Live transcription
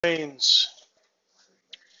brains.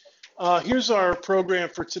 Here's our program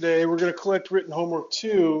for today. We're going to collect written homework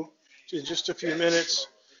 2 in just a few minutes.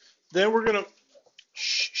 Then we're going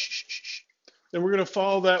to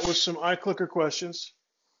follow that with some iClicker questions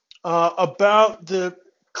about the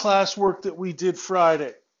classwork that we did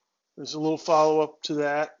Friday. There's a little follow-up to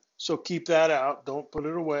that, so keep that out. Don't put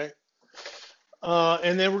it away.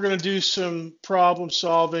 And then we're going to do some problem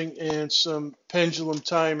solving and some pendulum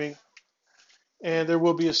timing. And there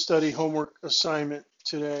will be a study homework assignment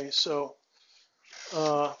today. So,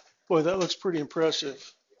 boy, that looks pretty impressive.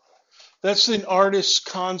 That's an artist's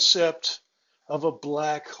concept of a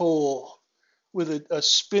black hole with a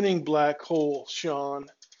spinning black hole, Sean.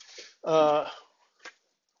 And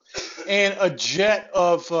a jet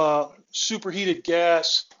of superheated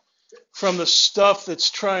gas from the stuff that's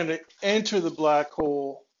trying to enter the black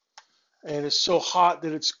hole. And it's so hot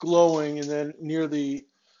that it's glowing. And then near the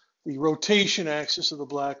rotation axis of the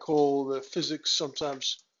black hole, the physics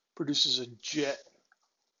sometimes produces a jet.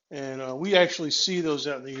 And we actually see those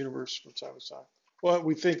out in the universe from time to time. Well,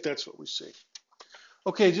 we think that's what we see.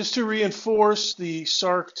 Okay, just to reinforce the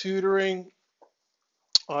SARC tutoring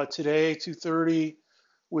today, 2:30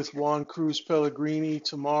 with Juan Cruz Pellegrini,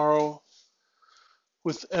 tomorrow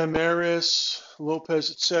with Amaris,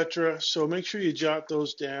 Lopez, etc. So make sure you jot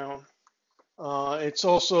those down. It's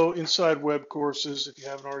also inside web courses if you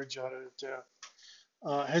haven't already jotted it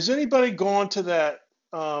down. Has anybody gone to that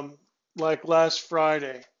like last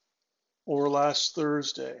Friday or last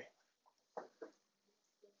Thursday?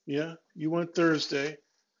 Yeah, you went Thursday.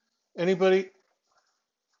 Anybody?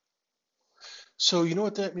 So you know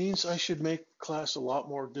what that means? I should make class a lot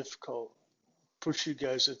more difficult. Push you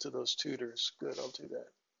guys into those tutors. Good, I'll do that.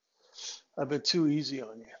 I've been too easy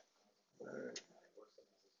on you. All right.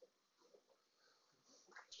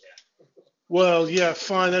 Well, yeah,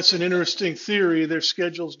 fine. That's an interesting theory. Their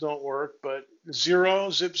schedules don't work, but zero,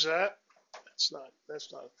 zip zap. That's not a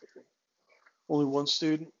theory. Only one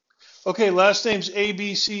student. Okay, last name's A,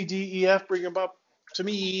 B, C, D, E, F. Bring them up to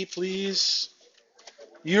me, please.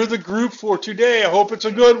 You're the group for today. I hope it's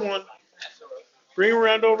a good one. Bring them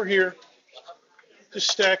around over here.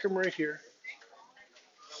 Just stack them right here.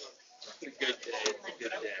 It's a good day. It's a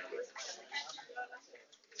good day.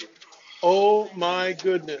 Oh my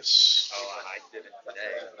goodness. Oh, I did it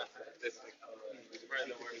today.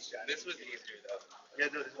 This was easier though. Yeah,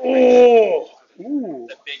 no, this Oh. Ooh.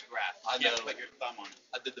 the big graph. I know. Put your thumb on it.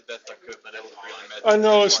 I did the best I could, but it was really messy. I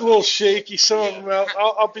know it's a little shaky. Some of them,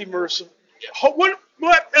 I'll be merciful. What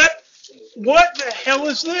the hell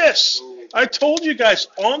is this? I told you guys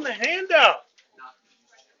on the handout.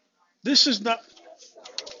 This is not.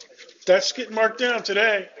 That's getting marked down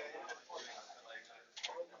today.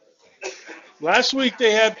 Last week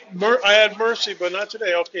they had I had mercy, but not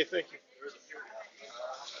today. Okay, thank you.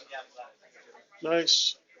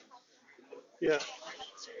 Nice. Yeah.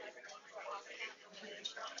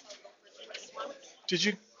 Did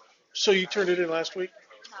you? So you turned it in last week?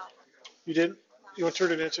 You didn't? You want to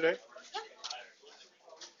turn it in today?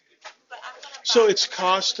 So it's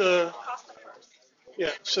Costa.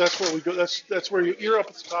 Yeah. So that's where we go. That's where you're up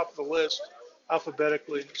at the top of the list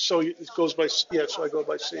alphabetically. So it goes by yeah. So I go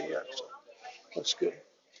by C. Yeah. So that's good.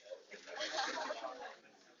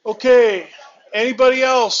 Okay. Anybody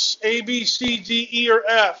else? A, B, C, D, E, or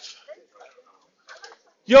F?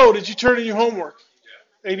 Yo, did you turn in your homework?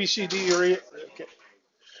 A, B, C, D, or E? Okay.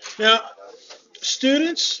 Now,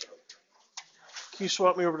 students, can you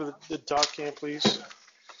swap me over to the doc cam, please?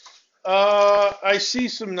 I see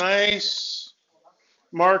some nice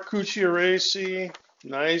Mark Cucciaresi,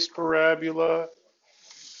 nice parabola.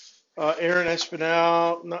 Aaron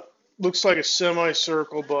Espinal, looks like a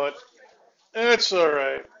semicircle, but that's all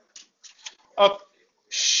right.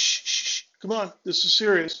 Shh, come on, this is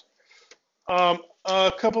serious.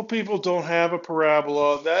 A couple people don't have a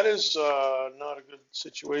parabola. That is not a good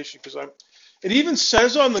situation because it even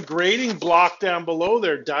says on the grading block down below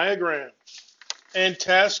there, diagram. And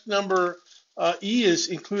task number E is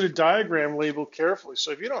include a diagram labeled carefully.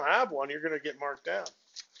 So if you don't have one, you're going to get marked down.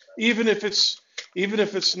 Even if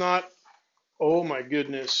it's not, oh my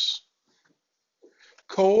goodness.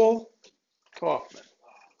 Cole Kaufman.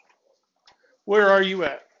 Where are you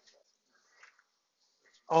at?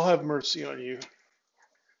 I'll have mercy on you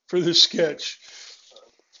for this sketch.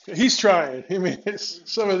 He's trying. I mean,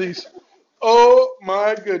 some of these. Oh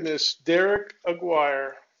my goodness. Derek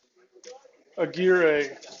Aguirre.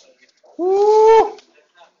 Woo!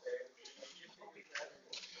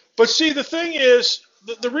 But see, the thing is,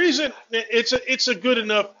 the reason it's a good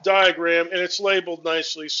enough diagram and it's labeled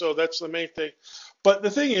nicely, so that's the main thing. But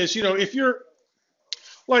the thing is, if you're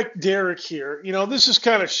like Derek here. This is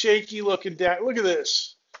kind of shaky looking down. Look at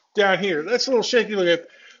this down here. That's a little shaky looking.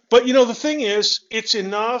 But the thing is, it's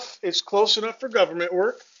enough. It's close enough for government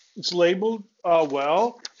work. It's labeled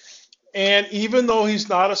well. And even though he's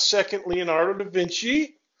not a second Leonardo da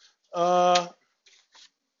Vinci, uh,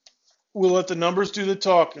 we'll let the numbers do the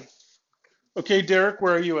talking. Okay, Derek,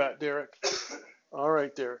 where are you at, Derek? All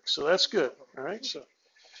right, Derek. So that's good. All right.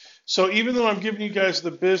 So even though I'm giving you guys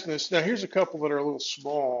the business, now here's a couple that are a little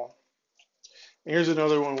small. Here's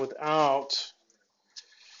another one without.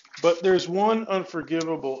 But there's one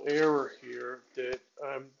unforgivable error here that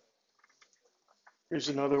here's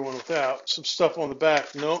another one without. Some stuff on the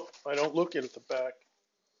back. Nope, I don't look at the back.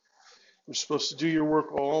 You're supposed to do your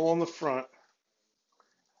work all on the front.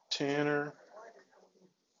 Tanner.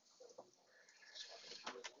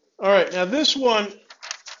 All right, now this one,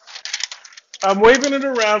 I'm waving it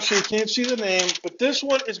around so you can't see the name, but this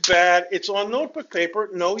one is bad. It's on notebook paper.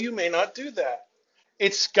 No, you may not do that.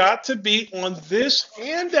 It's got to be on this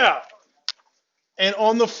handout and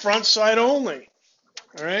on the front side only.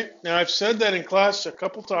 All right. Now I've said that in class a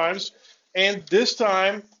couple times, and this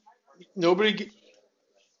time nobody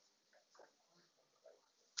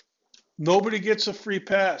nobody gets a free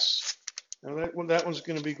pass. Now that one's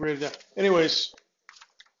going to be graded down. Anyways,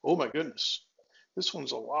 oh my goodness, this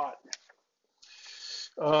one's a lot.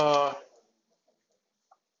 Uh,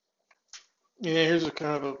 yeah, here's a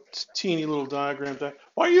kind of a teeny little diagram thing.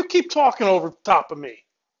 Why do you keep talking over the top of me?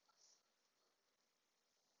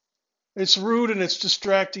 It's rude and it's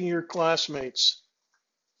distracting your classmates.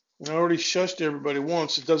 And I already shushed everybody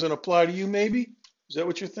once. It doesn't apply to you, maybe? Is that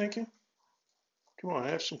what you're thinking? Come on,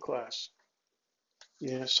 have some class.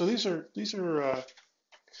 Yeah. So these are.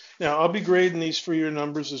 Now I'll be grading these for your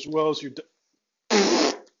numbers as well as your.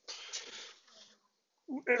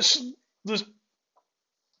 This,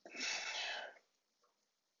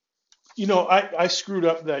 I screwed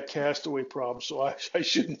up that castaway problem, so I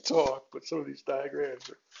shouldn't talk. But some of these diagrams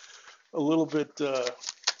are a little bit.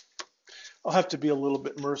 I'll have to be a little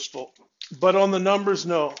bit merciful. But on the numbers,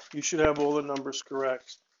 no, you should have all the numbers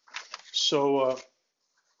correct. So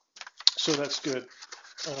that's good.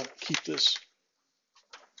 Keep this.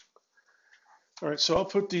 All right, so I'll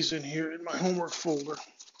put these in here in my homework folder.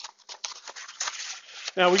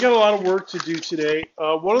 Now we got a lot of work to do today.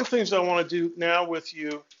 One of the things I want to do now with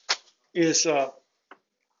you is let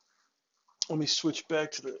me switch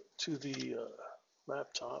back to the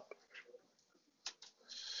laptop.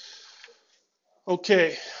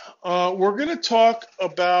 Okay, we're going to talk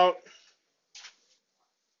about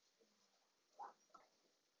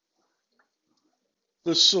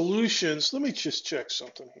the solutions. Let me just check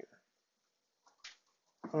something here.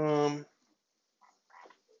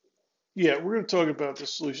 Yeah, we're going to talk about the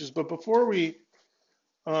solutions, but before we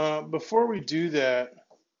do that,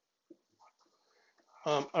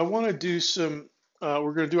 I want to do some.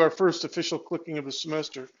 We're going to do our first official clicking of the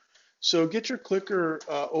semester. So get your clicker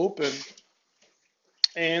open,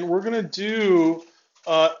 and we're going to do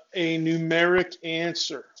a numeric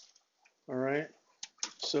answer. All right.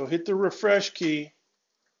 So hit the refresh key,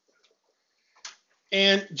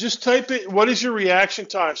 and just type it. What is your reaction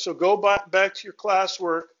time? So go back to your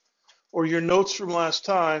classwork or your notes from last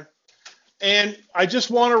time. And I just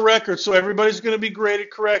want a record, so everybody's going to be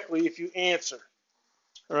graded correctly if you answer.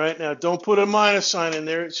 All right, now don't put a minus sign in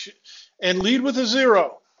there. And lead with a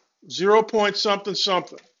 0. 0 point something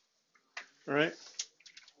something. All right.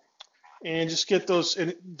 And just get those,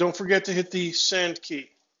 and don't forget to hit the send key.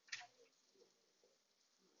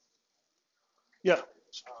 Yeah,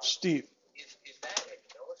 Steve. Is that in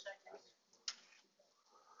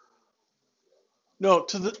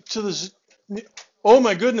milliseconds? No, oh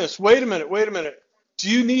my goodness, wait a minute. Do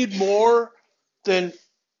you need more than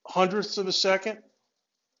hundredths of a second?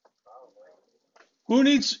 Who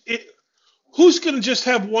needs it? Who's going to just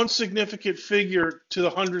have one significant figure to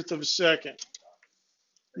the hundredth of a second?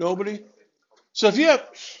 Nobody? So if you have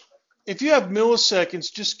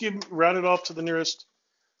milliseconds, just round it off to the nearest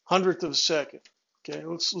hundredth of a second. Okay,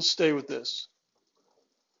 let's stay with this.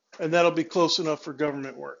 And that'll be close enough for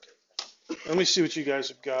government work. Let me see what you guys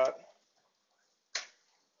have got.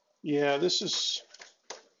 Yeah, this is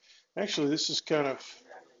kind of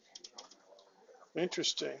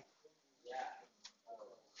interesting.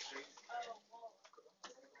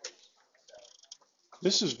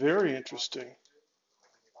 This is very interesting.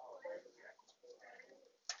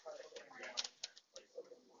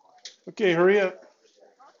 Okay, hurry up.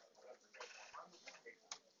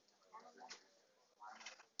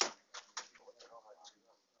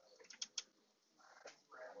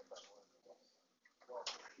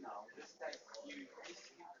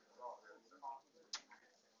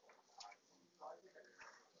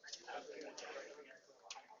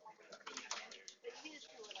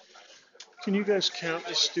 Can you guys count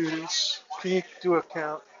the students? Can you do a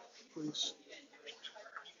count, please?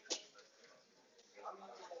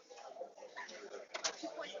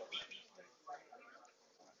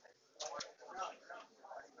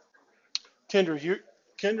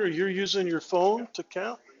 Kendra, you're using your phone to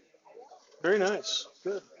count? Very nice.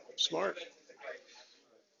 Good. Smart.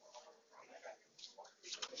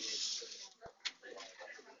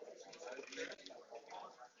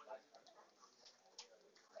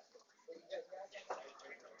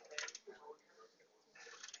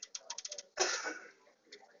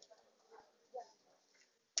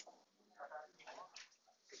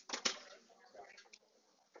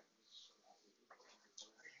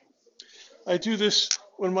 I do this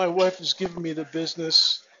when my wife is giving me the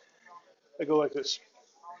business. I go like this.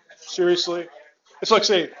 Seriously? It's like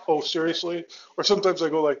saying, "Oh, seriously?" Or sometimes I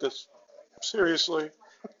go like this. Seriously?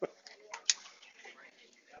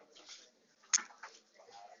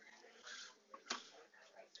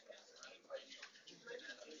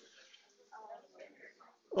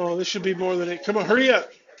 Oh, this should be more than eight. Come on, hurry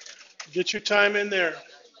up. Get your time in there.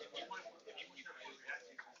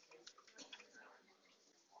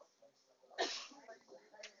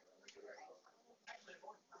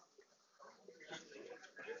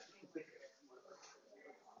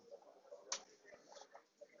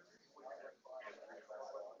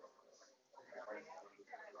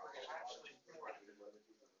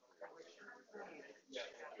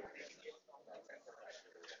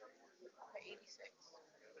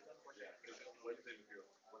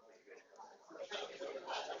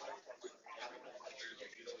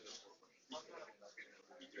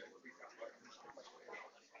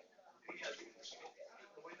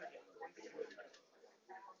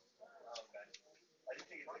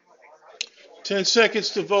 10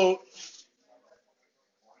 seconds to vote.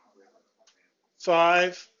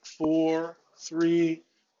 Five, four, three,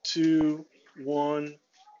 two, one,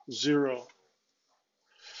 zero.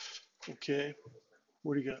 Okay.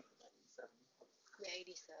 What do you got?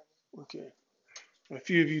 Okay. A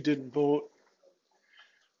few of you didn't vote.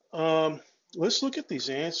 Let's look at these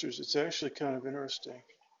answers. It's actually kind of interesting.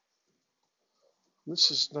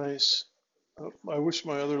 This is nice. I wish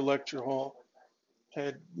my other lecture hall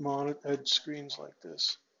had screens like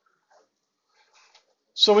this.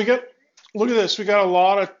 So look at this. We got a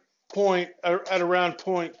lot of at around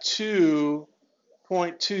point two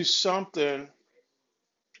something,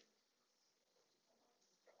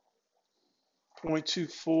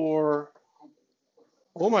 0.24.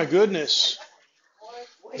 Oh my goodness.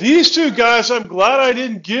 These two guys, I'm glad I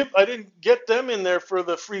didn't get them in there for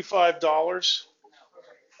the free $5.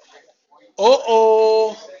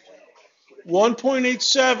 Uh-oh.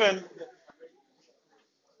 1.87.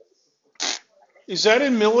 Is that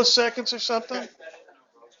in milliseconds or something?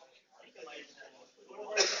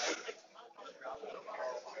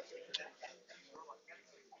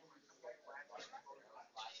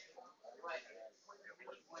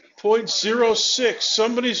 Point zero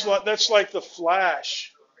 0.06. That's like the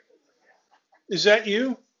flash. Is that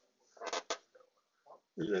you?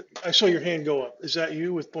 I saw your hand go up. Is that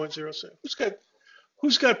you with point zero 0.06?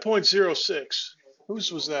 Who's got point zero 0.06?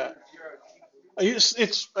 Whose was that? I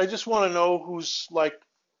just want to know who's like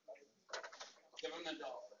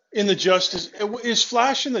in the Justice. Is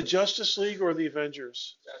Flash in the Justice League or the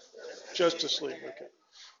Avengers? Justice League. Okay.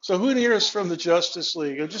 So who in here is from the Justice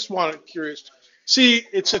League? I just wanted curious. See,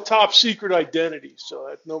 it's a top secret identity, so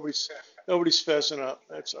that nobody's fessing up.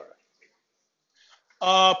 That's all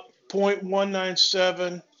right.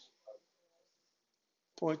 0.197,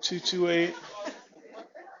 0.228.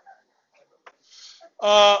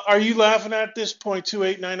 Are you laughing at this?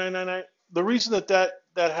 0.289999. The reason that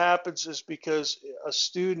happens is because a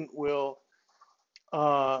student will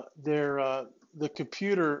the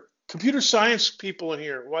computer science people in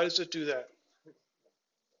here. Why does it do that?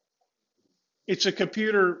 It's a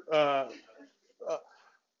computer. Uh,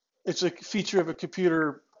 it's a feature of a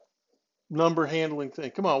computer number handling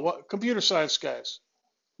thing. Come on, what computer science guys?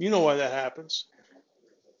 You know why that happens.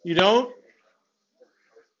 You don't?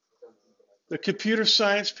 The computer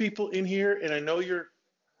science people in here, and I know you're.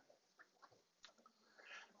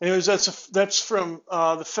 Anyways, that's from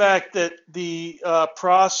the fact that the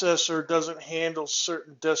processor doesn't handle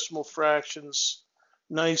certain decimal fractions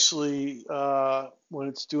nicely when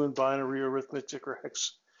it's doing binary arithmetic or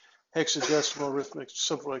hexadecimal arithmetic,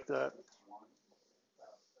 something like that.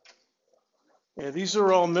 Yeah, these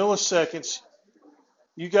are all milliseconds.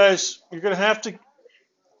 You guys, you're gonna have to.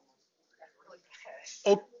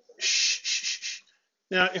 Oh, shh, shh, shh.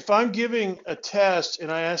 Now, if I'm giving a test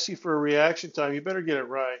and I ask you for a reaction time, you better get it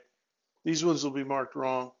right. These ones will be marked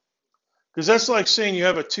wrong because that's like saying you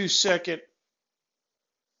have a 2 second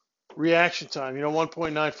reaction time.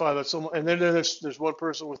 1.95. That's almost, and then there's one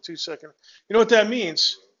person with 2 seconds. You know what that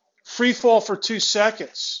means? Free fall for 2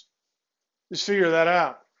 seconds. Just figure that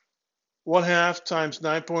out. 1/2 times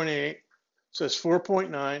 9.8, so that's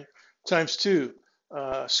 4.9 times 2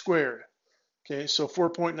 squared. Okay, so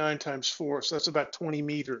 4.9 times 4, so that's about 20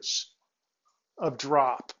 meters of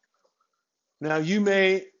drop. Now you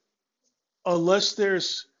may, unless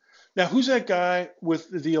there's, now who's that guy with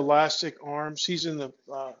the elastic arms? He's in the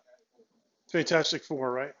Fantastic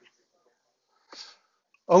Four, right?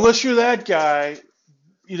 Unless you're that guy,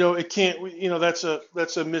 it can't.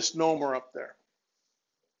 That's a misnomer up there.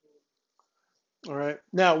 All right.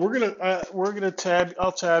 Now we're gonna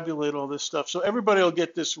I'll tabulate all this stuff, so everybody will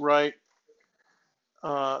get this right.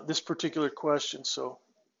 This particular question. So,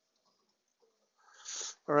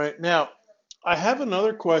 all right. Now, I have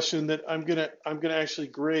another question that I'm gonna actually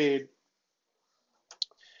grade,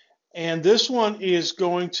 and this one is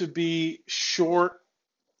going to be short.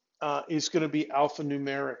 It's going to be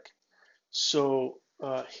alphanumeric. So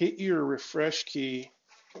hit your refresh key.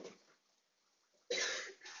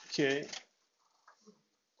 Okay.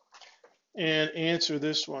 And answer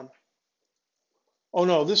this one. Oh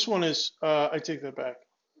no, this one is, I take that back.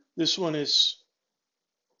 This one is,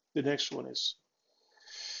 the next one is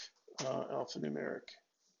alphanumeric.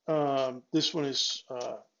 This one is,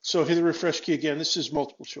 so hit the refresh key again. This is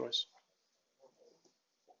multiple choice.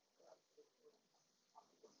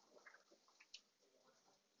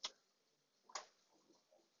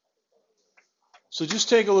 So just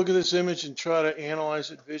take a look at this image and try to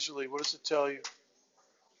analyze it visually. What does it tell you?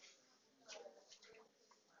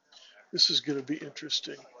 This is going to be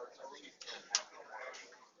interesting.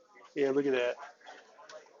 Yeah, look at that.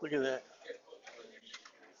 Look at that.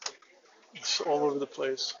 It's all over the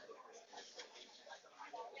place.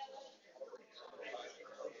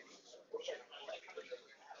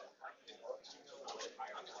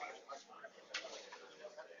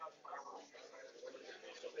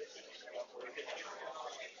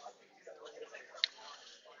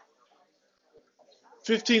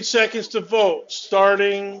 "15 seconds to vote,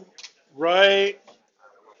 starting right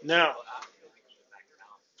now.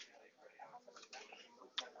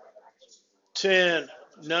 10,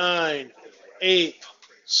 9, 8,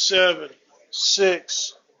 7,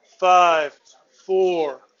 6, 5,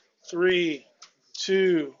 4, 3,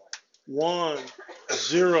 2, 1,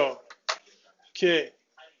 0. Okay.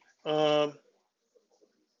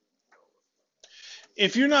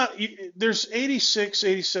 If you're not, there's 86,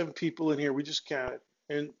 87 people in here. We just counted.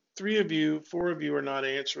 And 4 of you are not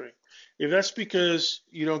answering. If that's because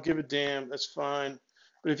you don't give a damn, that's fine.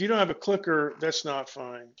 But if you don't have a clicker, that's not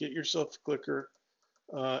fine. Get yourself a clicker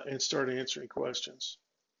and start answering questions.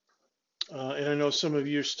 And I know some of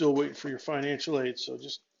you are still waiting for your financial aid, so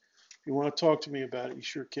just if you want to talk to me about it, you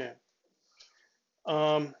sure can.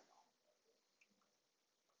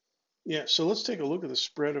 Yeah, so let's take a look at the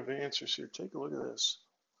spread of answers here. Take a look at this.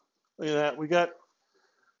 Look at that. We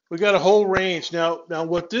got a whole range. Now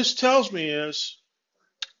what this tells me is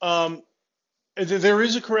there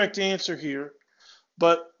is a correct answer here,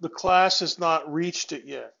 but the class has not reached it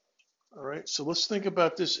yet. All right, so let's think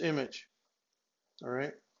about this image. All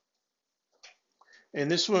right,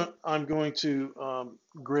 and this one I'm going to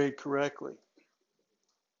grade correctly.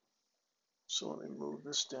 So let me move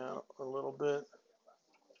this down a little bit.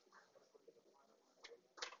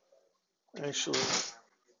 Actually,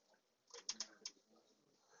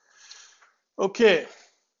 okay.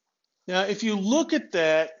 Now, if you look at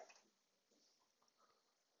that,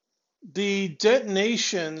 the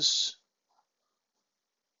detonations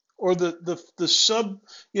or the sub,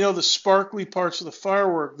 the sparkly parts of the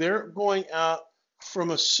firework, they're going out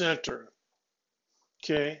from a center.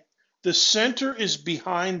 Okay, the center is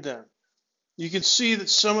behind them. You can see that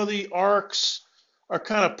some of the arcs are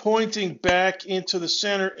kind of pointing back into the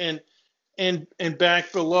center and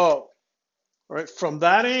back below. All right, from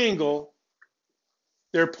that angle,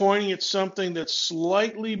 they're pointing at something that's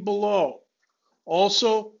slightly below.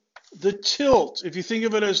 Also, the tilt, if you think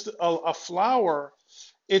of it as a flower,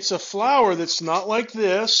 it's a flower that's not like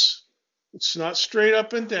this. It's not straight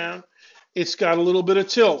up and down. It's got a little bit of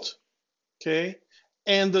tilt. Okay?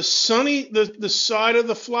 And the side of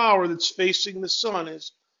the flower that's facing the sun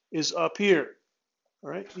is up here. All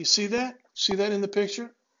right? You see that? See that in the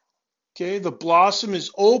picture? Okay, the blossom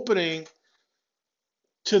is opening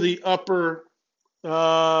to the upper,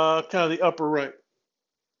 kind of the upper right.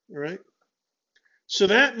 All right? So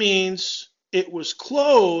that means it was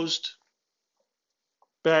closed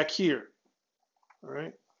back here. All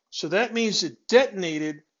right? So that means it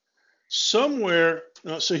detonated somewhere.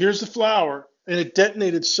 So here's the flower, and it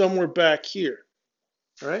detonated somewhere back here.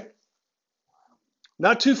 All right?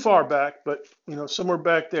 Not too far back, but somewhere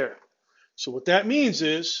back there. So what that means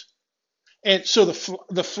is, and so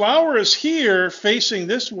the flower is here facing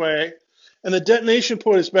this way, and the detonation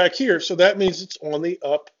point is back here. So that means it's on the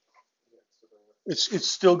up. It's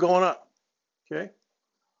still going up. Okay,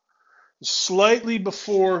 slightly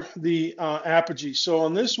before the apogee. So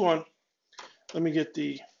on this one, let me get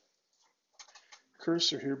the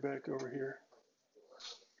cursor here back over here.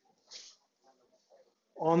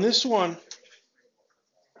 On this one,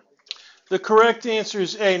 the correct answer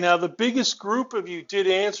is A. Now, the biggest group of you did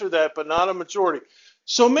answer that, but not a majority.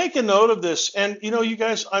 So make a note of this. And, you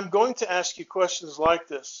guys, I'm going to ask you questions like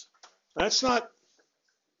this. That's not,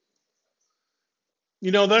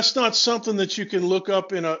 that's not something that you can look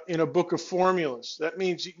up in a book of formulas. That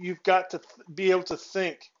means you've got to be able to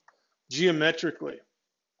think geometrically.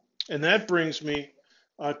 And that brings me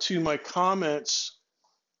to my comments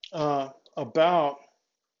about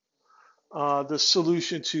the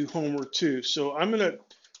solution to homework 2. So I'm going to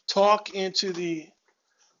talk into the,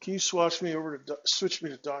 can you switch me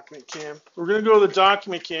to document cam? We're going to go to the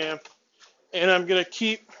document cam, and I'm going to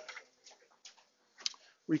keep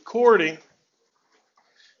recording,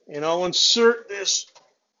 and I'll insert this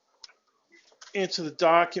into the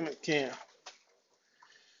document cam.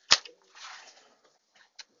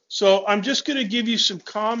 So I'm just going to give you some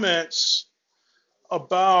comments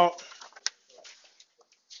about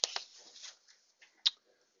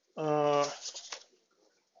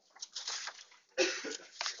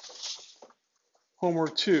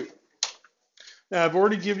homework 2. Now, I've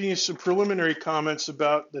already given you some preliminary comments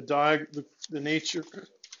about the nature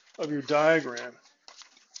of your diagram.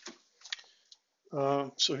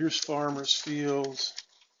 So here's Farmer's Field.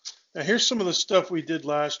 Now, here's some of the stuff we did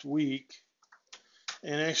last week.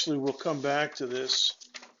 And actually, we'll come back to this.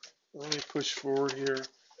 Let me push forward here.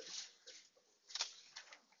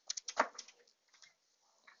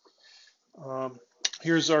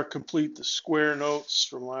 Here's our complete the square notes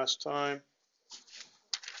from last time.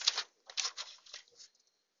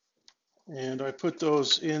 And I put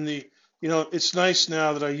those in the, it's nice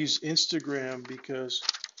now that I use Instagram because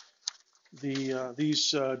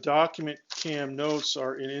these document cam notes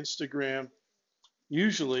are in Instagram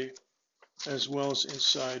usually, as well as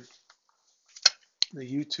inside the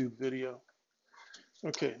YouTube video.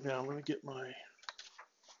 Okay, now I'm going to get my,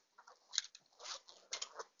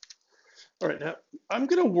 all right, now I'm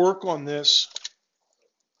going to work on this.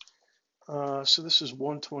 So this is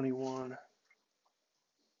 121,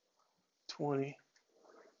 20.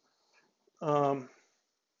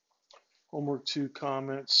 Homework 2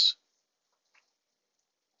 comments.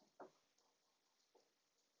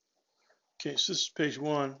 Okay, so this is page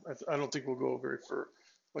 1. I don't think we'll go very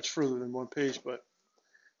much further than one page, but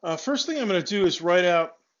first thing I'm going to do is write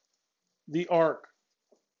out the arc.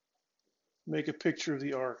 Make a picture of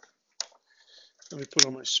the arc. Let me put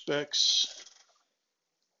on my specs.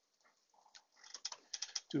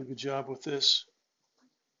 Do a good job with this.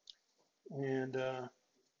 And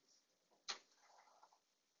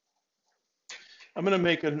I'm going to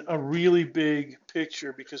make a really big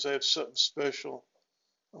picture because I have something special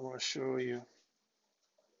I want to show you.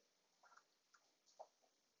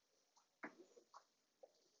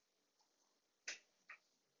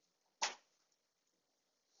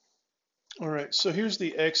 All right, so here's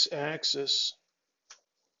the x-axis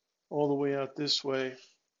all the way out this way,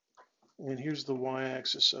 and here's the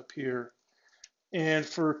y-axis up here. And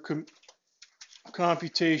for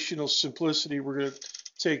computational simplicity, we're going to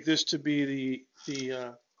take this to be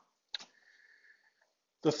the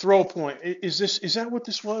throw point. Is that what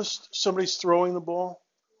this was? Somebody's throwing the ball?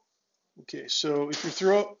 Okay, so if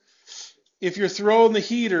you're throwing the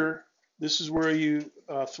heater, this is where you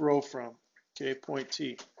throw from. Okay, point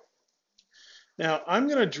T. Now I'm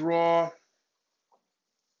going to draw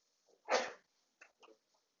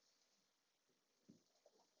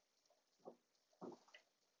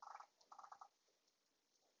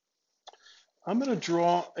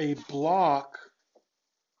a block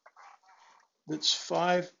that's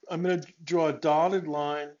 5. I'm going to draw a dotted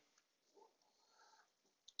line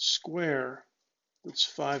square that's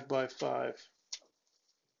 5 by 5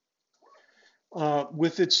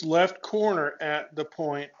 with its left corner at the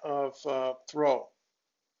point of throw.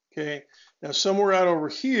 Okay, now somewhere out over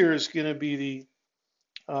here is going to be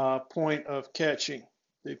the point of catching,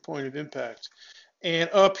 the point of impact. And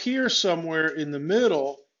up here somewhere in the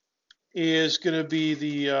middle is going to be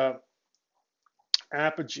the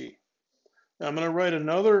apogee. Now I'm going to write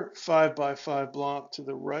another 5 by 5 block to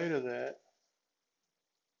the right of that.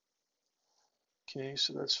 Okay,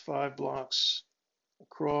 so that's 5 blocks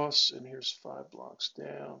across, and here's 5 blocks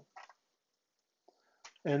down.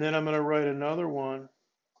 And then I'm going to write another one,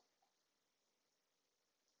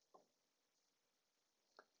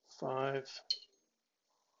 5.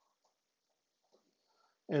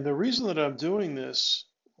 And the reason that I'm doing this,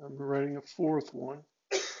 I'm writing a fourth one,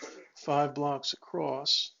 5 blocks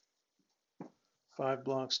across, 5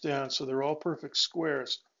 blocks down. So they're all perfect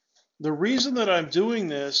squares. The reason that I'm doing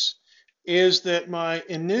this is that my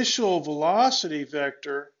initial velocity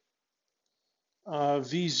vector,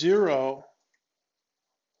 V0,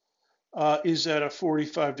 is at a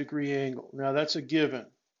 45-degree angle. Now that's a given.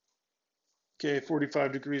 Okay,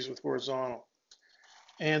 45 degrees with horizontal.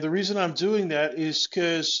 And the reason I'm doing that is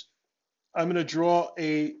because I'm going to draw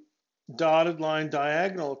a dotted line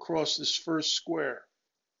diagonal across this first square.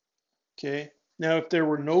 Okay, now if there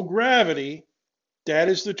were no gravity, that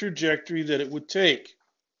is the trajectory that it would take.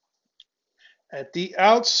 At the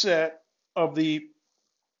outset of the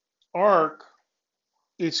arc,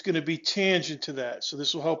 it's going to be tangent to that. So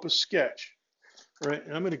this will help us sketch. All right,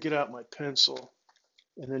 and I'm going to get out my pencil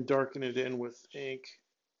and then darken it in with ink.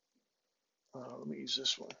 Let me use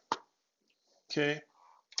this one. Okay.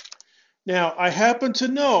 Now, I happen to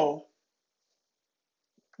know,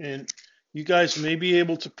 and you guys may be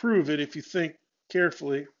able to prove it if you think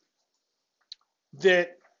carefully,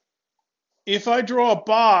 that if I draw a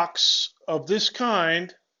box of this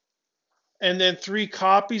kind and then 3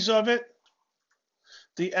 copies of it,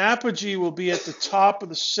 the apogee will be at the top of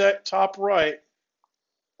the top right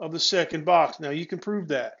of the second box. Now, you can prove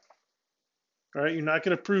that. All right, you're not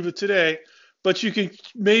going to prove it today, but you can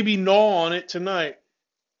maybe gnaw on it tonight.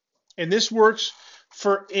 And this works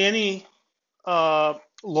for any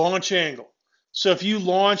launch angle. So if you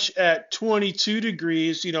launch at 22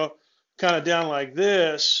 degrees, kind of down like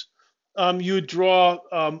this, you would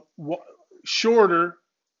draw shorter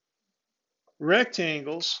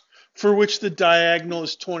rectangles for which the diagonal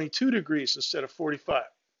is 22 degrees instead of 45.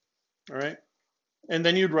 All right. And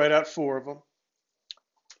then you'd write out 4 of them.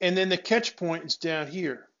 And then the catch point is down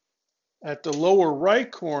here at the lower right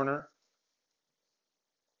corner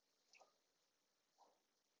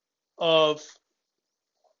of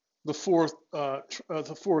the fourth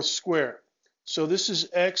square. So this is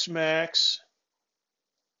x max,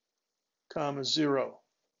 comma 0.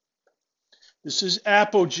 This is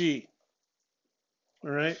apogee.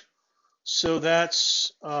 All right. So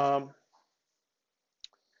that's 1/2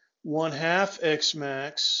 x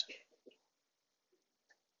max,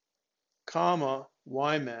 comma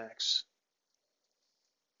y max.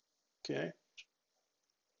 Okay.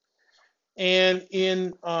 And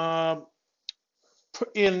in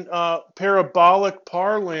parabolic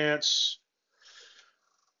parlance,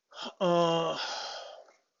 what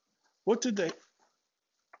did they?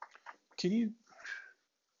 Can you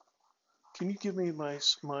give me my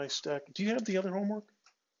stack? Do you have the other homework?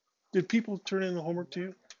 Did people turn in the homework to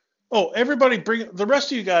you? Oh, everybody, bring the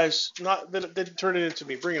rest of you guys. Not that didn't turn it into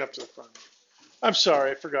me. Bring it up to the front. I'm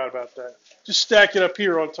sorry, I forgot about that. Just stack it up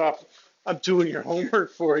here on top. I'm doing your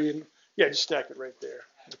homework for you. Yeah, just stack it right there.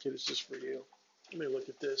 Okay, this is for you. Let me look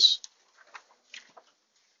at this.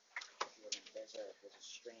 There's a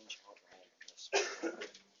strange outline.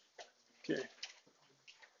 Okay.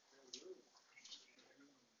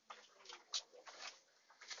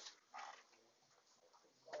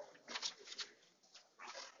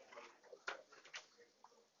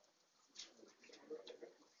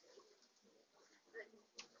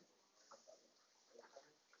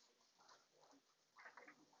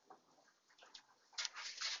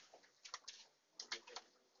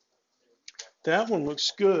 That one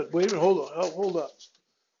looks good. Wait a minute, hold on. Oh, hold up.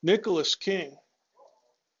 Nicholas King.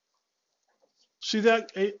 See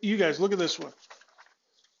that? Hey, you guys, look at this one.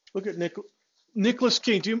 Look at Nicholas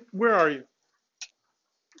King. Where are you?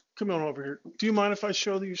 Come on over here. Do you mind if I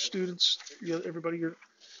show your students, everybody here?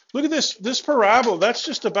 Look at this parabola. That's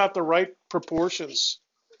just about the right proportions.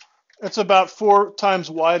 It's about 4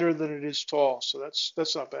 times wider than it is tall, so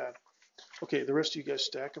that's not bad. Okay, the rest of you guys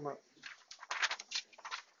stack them up.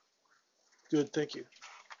 Good, thank you.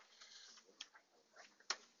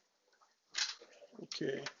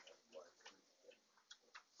 Okay.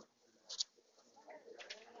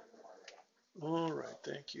 All right,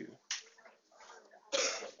 thank you.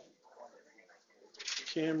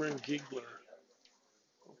 Cameron Giegler.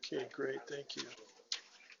 Okay, great, thank you.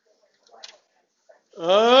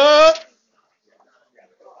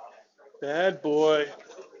 Bad boy.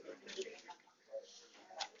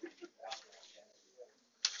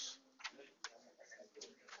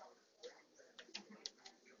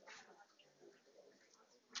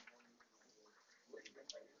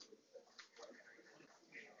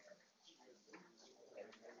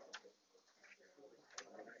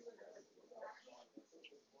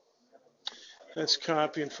 That's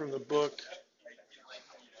copying from the book.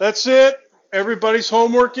 That's it. Everybody's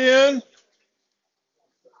homework in.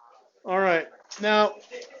 All right. Now,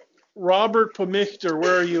 Robert Pomichter,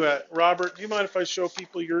 where are you at? Robert, do you mind if I show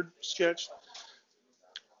people your sketch?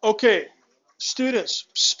 Okay, students.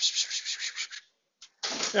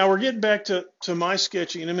 Now we're getting back to my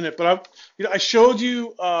sketching in a minute, but I showed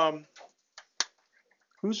you,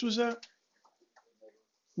 whose was that?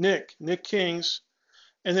 Nick King's.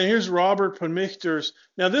 And then here's Robert Pomichter's.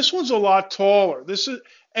 Now this one's a lot taller. This is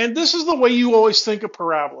the way you always think of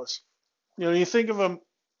parabolas. You think of them,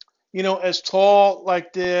 as tall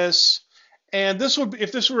like this. And this would,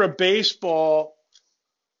 if this were a baseball,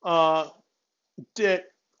 that,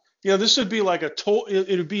 this would be like it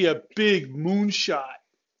would be a big moonshot,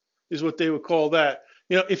 is what they would call that.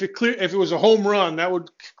 If it was a home run, that would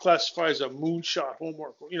classify as a moonshot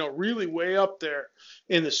homework. Really way up there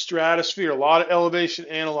in the stratosphere, a lot of elevation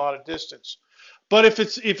and a lot of distance. But if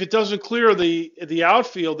it doesn't clear the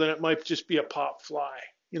outfield, then it might just be a pop fly.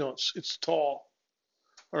 It's tall.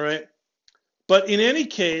 All right. But in any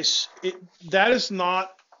case, that is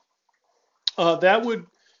not. That would,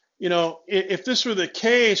 if this were the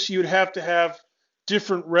case, you'd have to have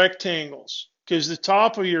different rectangles, because the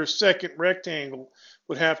top of your second rectangle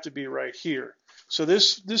would have to be right here. So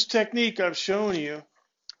this technique I've shown you,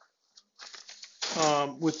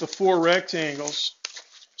 with the 4 rectangles.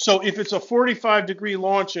 So if it's a 45-degree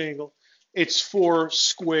launch angle, it's 4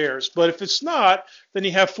 squares. But if it's not, then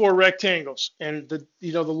you have 4 rectangles, and the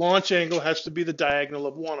launch angle has to be the diagonal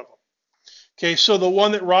of one of them. Okay, so the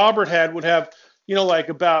one that Robert had would have, like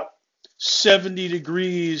about 70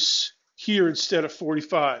 degrees here instead of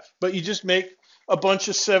 45. But you just make a bunch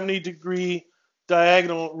of 70-degree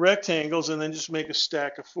diagonal rectangles and then just make a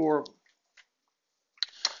stack of 4 of them.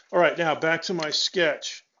 All right, now back to my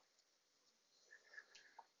sketch.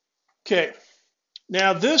 Okay,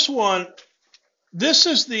 now this one,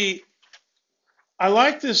 I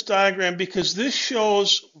like this diagram because this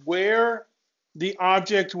shows where the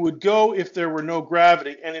object would go if there were no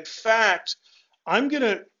gravity. And in fact, I'm going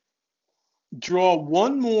to draw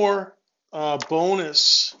one more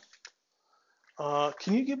bonus.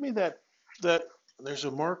 Can you give me that? There's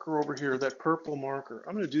a marker over here, that purple marker.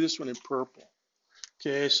 I'm going to do this one in purple.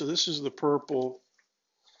 Okay, so this is the purple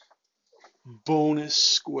bonus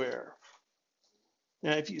square.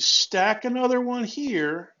 Now, if you stack another one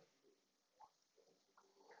here,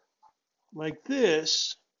 like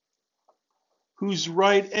this, whose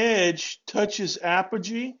right edge touches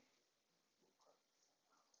apogee,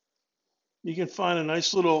 you can find a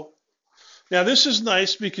nice little. Now this is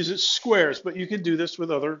nice because it's squares, but you can do this with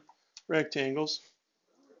other rectangles.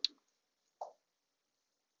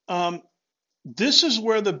 This is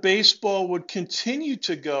where the baseball would continue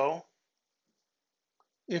to go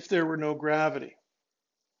if there were no gravity.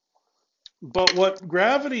 But what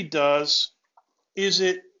gravity does is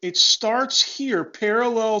it starts here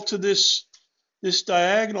parallel to this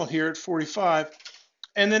diagonal here at 45,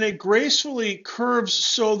 and then it gracefully curves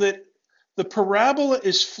so that the parabola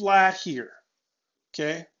is flat here.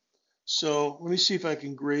 Okay, so let me see if I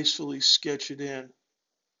can gracefully sketch it in.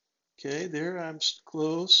 Okay, there, I'm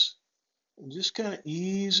close. And just kind of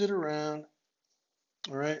ease it around.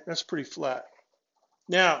 All right, that's pretty flat.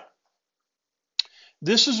 Now,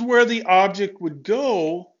 this is where the object would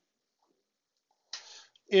go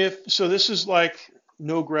so this is like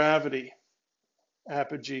no gravity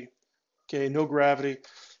apogee. Okay, no gravity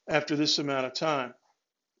after this amount of time.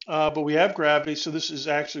 But we have gravity, so this is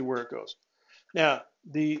actually where it goes. Now,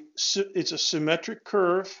 it's a symmetric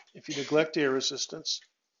curve if you neglect air resistance,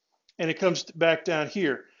 and it comes back down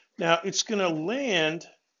here. Now, it's going to land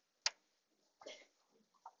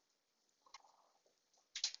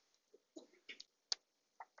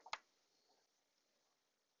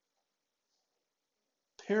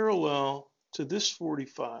parallel to this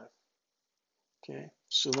 45. Okay,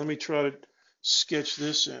 so let me try to sketch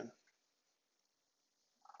this in.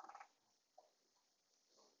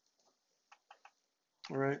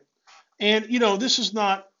 All right, and this is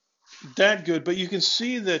not that good, but you can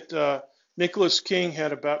see that Nicholas King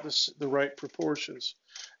had about the right proportions.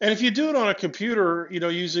 And if you do it on a computer,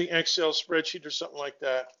 using Excel spreadsheet or something like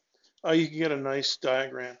that, you can get a nice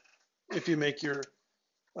diagram if you make your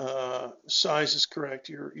sizes correct,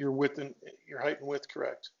 your width and your height and width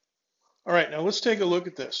correct. All right, now let's take a look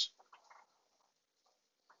at this.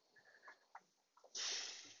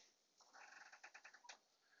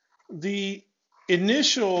 The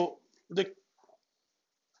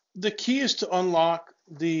key is to unlock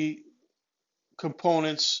the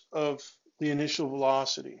components of the initial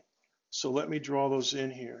velocity. So let me draw those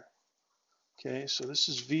in here. Okay, so this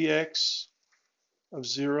is Vx, of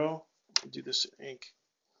 0, I'll do this in ink,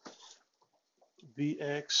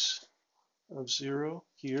 Vx of 0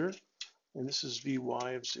 here, and this is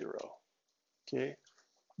Vy of 0. Okay,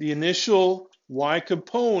 the initial y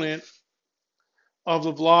component of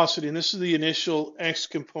the velocity, and this is the initial x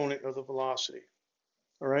component of the velocity.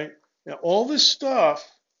 All right. Now all this stuff,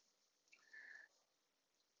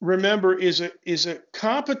 remember, is a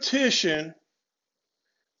competition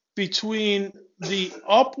between the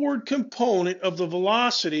upward component of the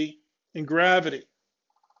velocity and gravity.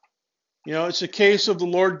 You know, it's a case of the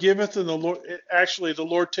Lord giveth and the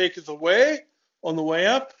Lord taketh away on the way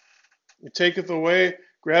up. It taketh away,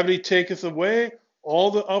 gravity taketh away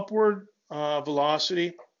all the upward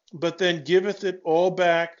velocity, but then giveth it all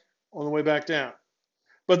back on the way back down.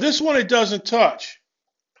 But this one it doesn't touch.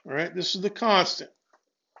 All right, this is the constant.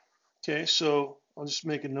 Okay, so I'll just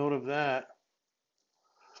make a note of that.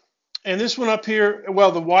 And this one up here,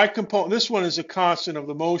 well, the y component, this one is a constant of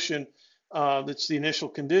the motion. That's the initial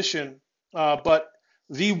condition. But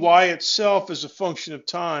Vy itself as a function of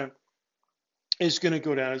time is going to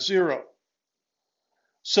go down to 0.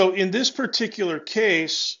 So in this particular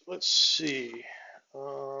case, let's see.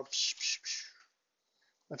 I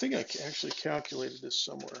think I actually calculated this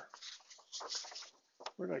somewhere.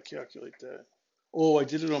 Where did I calculate that? Oh, I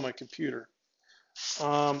did it on my computer.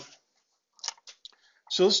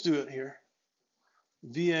 So let's do it here.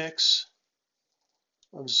 Vx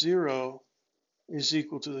of 0 is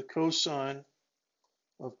equal to the cosine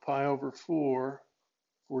of pi over 4,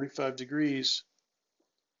 45 degrees,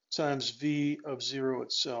 times v of 0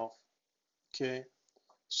 itself. Okay,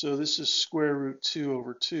 so this is square root 2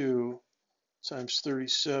 over 2 times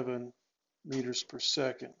 37 meters per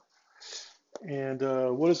second. And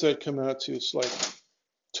what does that come out to? It's like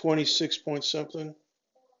 26 point something.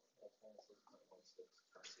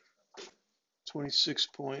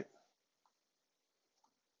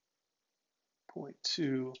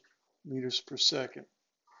 26.2 meters per second.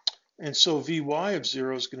 And so Vy of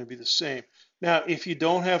 0 is going to be the same. Now, if you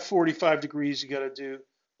don't have 45 degrees, you got to do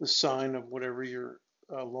the sine of whatever your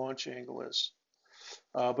launch angle is.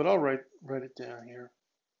 But I'll write it down here.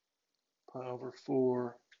 Pi over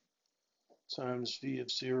 4 times V of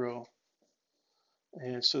 0.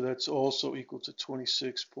 And so that's also equal to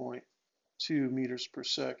 26.2 meters per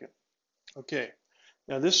second. Okay,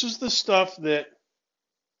 now this is the stuff that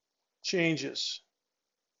changes.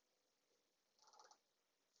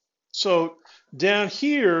 So down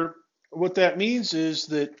here, what that means is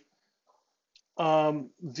that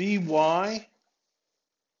Vy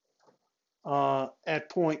at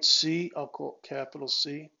point C, I'll call it capital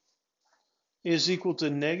C, is equal to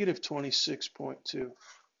negative 26.2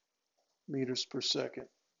 meters per second.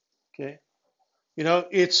 Okay, you know,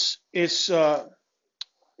 it's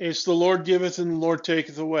the Lord giveth and the Lord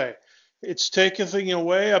taketh away. It's taketh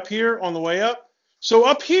away up here on the way up. So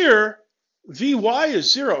up here, Vy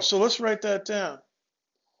is 0. So let's write that down.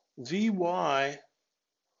 Vy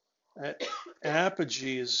at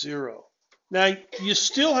apogee is 0. Now you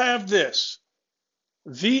still have this.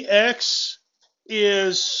 Vx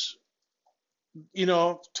is,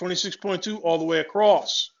 26.2 all the way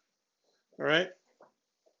across. All right.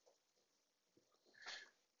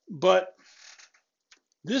 But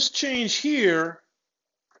this change here,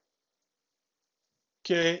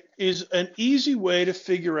 okay, is an easy way to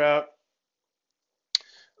figure out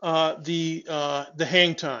the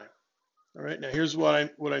hang time. All right. Now here's what I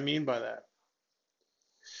mean by that.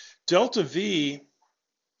 Delta V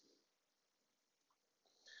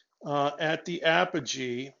at the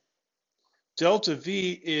apogee, delta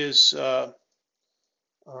V is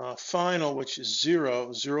final, which is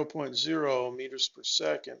 0.0 meters per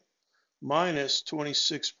second, minus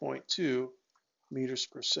 26.2 meters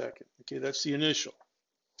per second. Okay, that's the initial.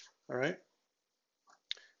 All right.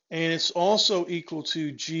 And it's also equal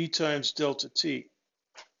to G times delta T.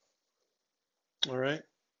 All right.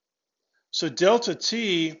 So delta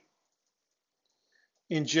T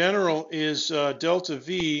in general is delta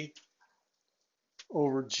V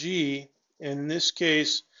over G. And in this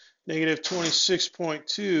case, negative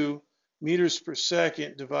 26.2 meters per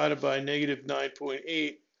second divided by negative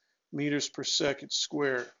 9.8 meters per second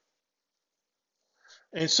squared.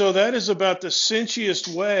 And so that is about the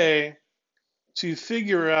cinchiest way to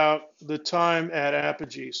figure out the time at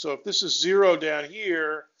apogee. So if this is 0 down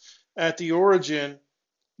here at the origin,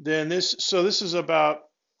 then this is about,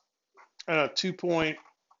 I don't know, 2.7,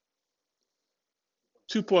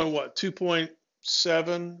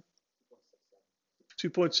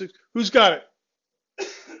 2.6. Who's got it?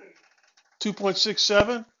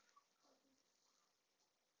 2.67?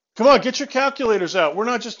 Come on, get your calculators out. We're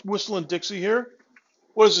not just whistling Dixie here.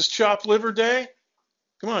 What is this, chopped liver day?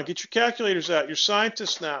 Come on, get your calculators out. You're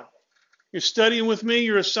scientists now. You're studying with me.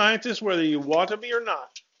 You're a scientist whether you want to be or not.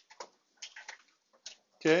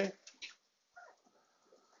 Okay?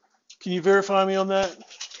 Can you verify me on that?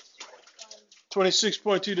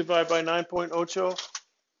 26.2 divided by 9.8.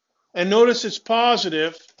 And notice it's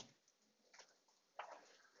positive.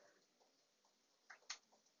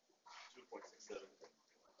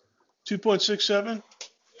 2.67?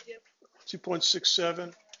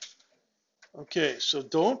 2.67. Okay, so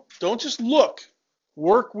don't just look.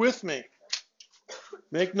 Work with me.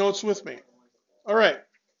 Make notes with me. All right.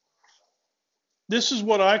 This is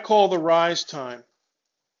what I call the rise time.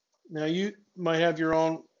 Now you might have your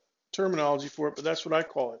own terminology for it, but that's what I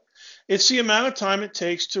call it. It's the amount of time it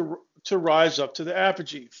takes to rise up to the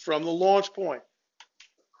apogee from the launch point.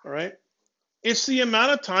 All right? It's the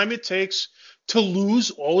amount of time it takes to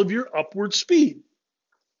lose all of your upward speed.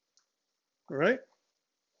 All right?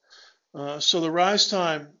 So the rise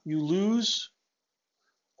time, you lose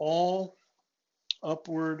all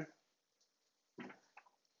upward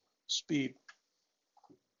speed.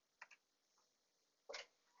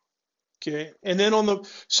 Okay, and then on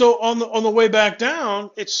the way back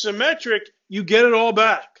down, it's symmetric. You get it all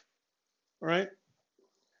back. All right?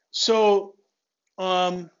 So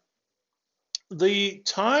the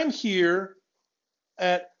time here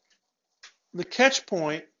at the catch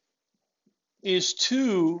point is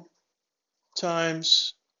 2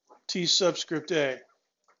 times t subscript a.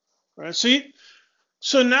 All right? See,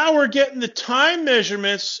 so now we're getting the time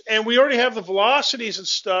measurements, and we already have the velocities and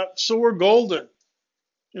stuff, so we're golden.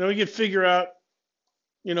 We can figure out,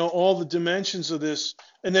 all the dimensions of this,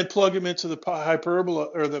 and then plug them into the hyperbola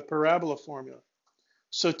or the parabola formula.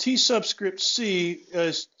 So t subscript c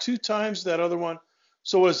is 2 times that other one.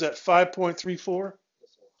 So what is that, 5.34?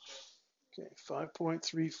 Okay,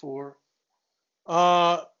 5.34.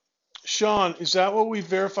 Sean, is that what we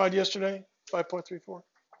verified yesterday? 5.34?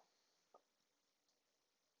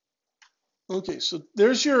 Okay, so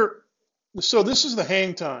this is the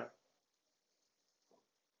hang time.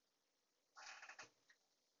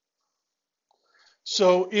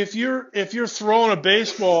 So if you're throwing a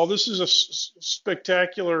baseball, this is a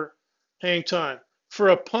spectacular hang time. For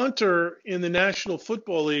a punter in the National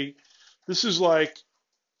Football League, this is like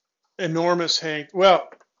enormous hang. Well,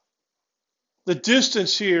 the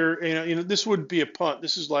distance here, this wouldn't be a punt.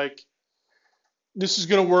 This is going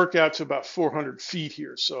to work out to about 400 feet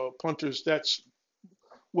here. So punters, that's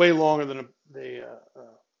way longer than a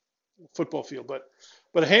football field. But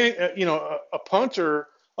a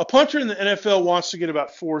punter in the NFL wants to get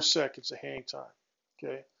about 4 seconds of hang time.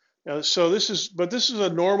 Okay. Now, so this is a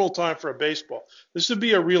normal time for a baseball. This would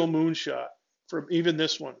be a real moonshot. For even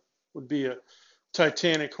this one would be a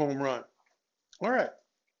Titanic home run. All right.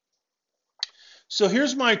 So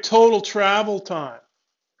here's my total travel time.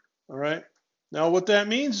 All right. Now what that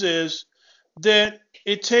means is that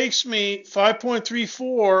it takes me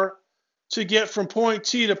 5.34 to get from point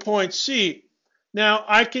T to point C. Now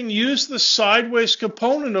I can use the sideways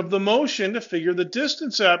component of the motion to figure the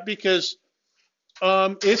distance out because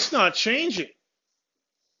it's not changing.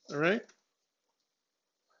 All right.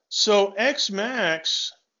 So X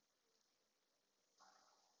max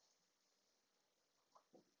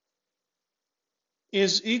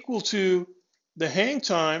is equal to the hang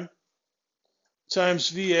time times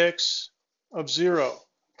Vx of 0.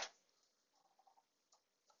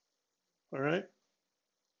 All right.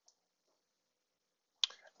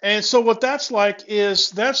 And so what that's like is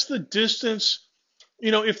that's the distance,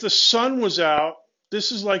 if the sun was out,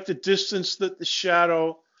 this is like the distance that the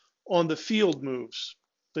shadow on the field moves.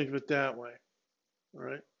 Think of it that way. All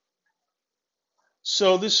right.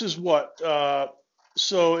 So this is what?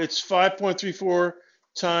 So it's 5.34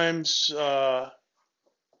 times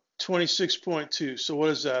 26.2. So what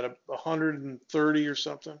is that? 130 or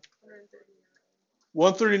something?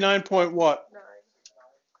 139 point what? 9.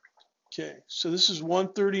 Okay, so this is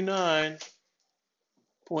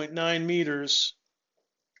 139.9 meters,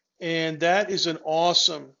 and that is an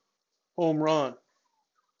awesome home run.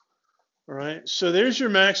 All right, so there's your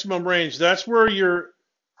maximum range. That's where your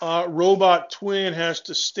robot twin has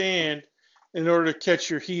to stand in order to catch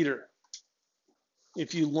your heater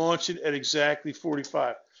if you launch it at exactly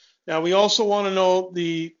 45. Now we also want to know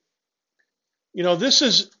this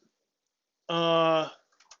is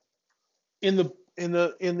in the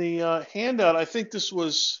handout. I think this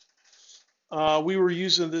was we were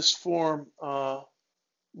using this form.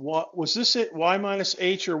 What was this? It y minus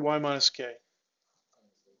h or y minus k?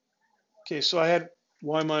 Okay, so I had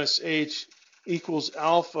y minus h equals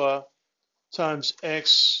alpha times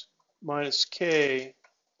x minus k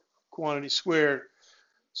quantity squared.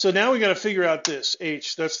 So now we got to figure out this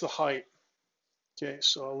h. That's the height. Okay,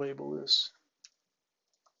 so I'll label this.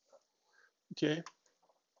 Okay.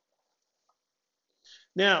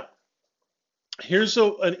 Now, here's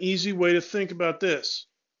an easy way to think about this.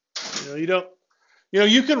 You don't,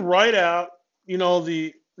 you can write out,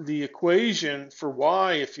 the equation for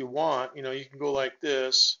y if you want. You can go like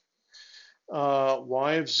this: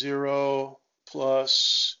 y of 0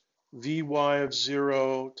 plus vy of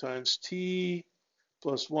 0 times t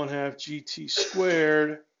plus 1/2 gt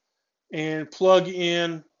squared, and plug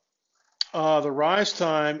in the rise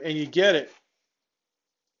time, and you get it.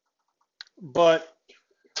 But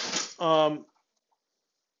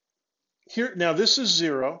here, now this is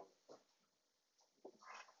 0,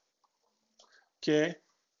 okay?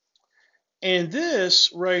 And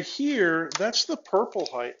this right here, that's the purple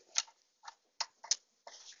height.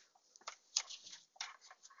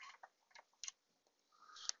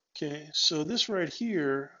 Okay, so this right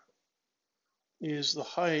here is the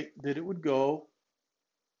height that it would go.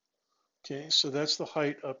 Okay, so that's the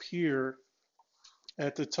height up here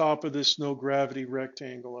at the top of this no gravity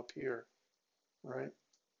rectangle up here, right?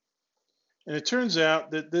 And it turns out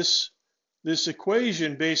that this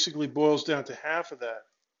equation basically boils down to half of that.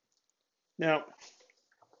 Now,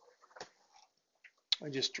 I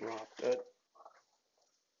just dropped that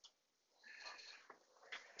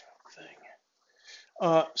thing.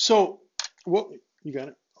 So what, you got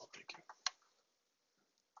it? Oh, thank you.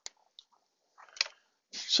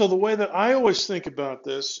 So the way that I always think about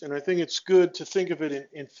this, and I think it's good to think of it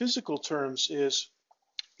in physical terms, is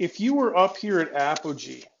if you were up here at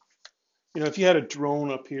apogee, if you had a drone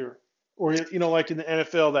up here, or like in the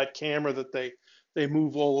NFL, that camera that they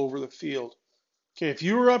move all over the field. Okay, if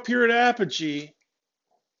you were up here at apogee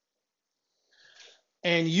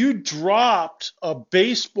and you dropped a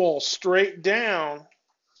baseball straight down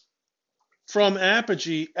from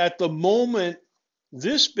apogee at the moment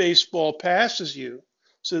this baseball passes you,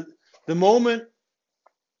 so the moment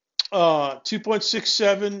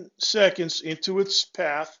 2.67 seconds into its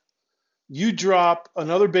path, you drop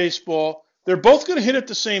another baseball. They're both going to hit at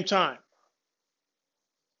the same time.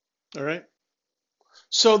 All right.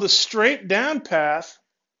 So the straight down path,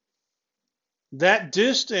 that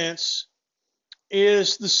distance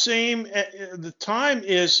is the same. The time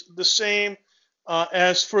is the same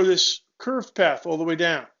as for this curved path all the way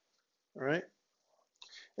down. All right.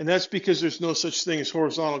 And that's because there's no such thing as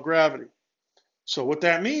horizontal gravity. So what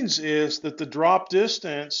that means is that the drop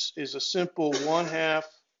distance is a simple 1/2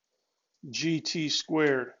 gt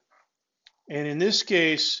squared. And in this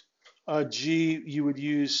case, g, you would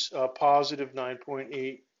use positive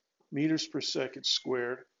 9.8 meters per second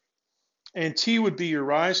squared. And t would be your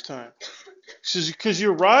rise time. Because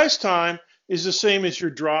your rise time is the same as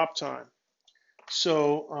your drop time.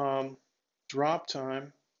 So drop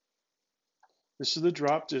time, this is the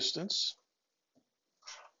drop distance.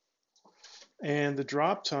 And the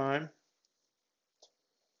drop time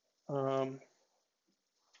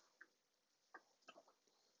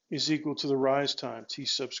is equal to the rise time, t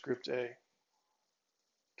subscript a.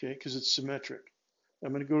 Okay, because it's symmetric.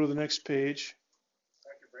 I'm going to go to the next page.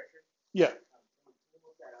 Yeah.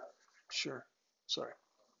 Sure. Sorry.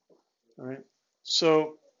 All right.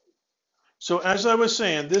 So as I was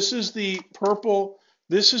saying, this is the purple,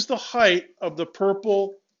 this is the height of the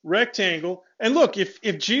purple rectangle. And look, if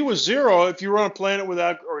G was 0, if you were on a planet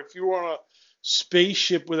without, or if you were on a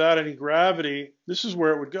spaceship without any gravity, this is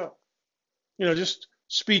where it would go. Just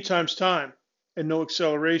speed times time and no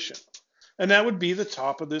acceleration. And that would be the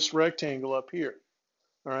top of this rectangle up here.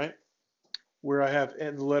 All right. Where I have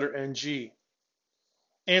the letter NG.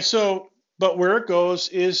 And so, but where it goes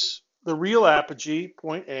is the real apogee,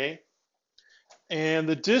 point A. And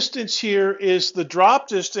the distance here is the drop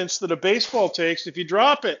distance that a baseball takes if you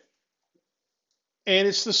drop it. And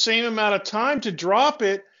it's the same amount of time to drop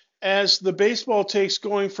it as the baseball takes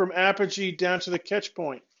going from apogee down to the catch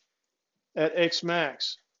point at X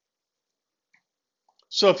max.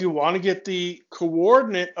 So if you want to get the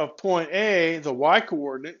coordinate of point A, the y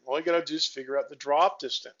coordinate, all you got to do is figure out the drop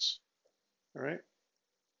distance. All right.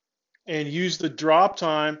 And use the drop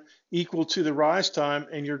time equal to the rise time,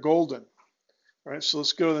 and you're golden. All right, so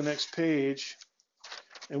let's go to the next page,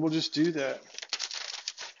 and we'll just do that.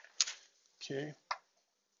 Okay.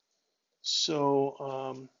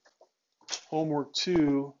 So homework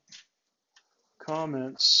 2,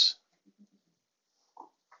 comments,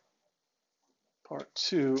 part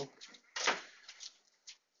 2.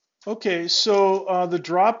 Okay, so the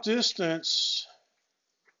drop distance.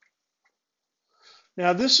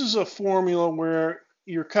 Now this is a formula where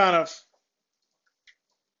you're kind of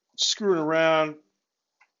screwing around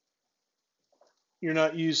you're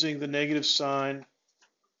not using the negative sign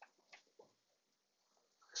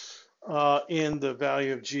in the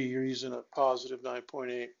value of G. You're using a positive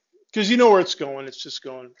 9.8 because you know where it's going. It's just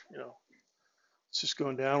going, it's just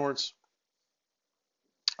going downwards.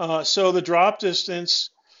 So the drop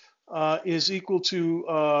distance is equal to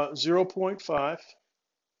 0.5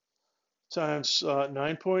 times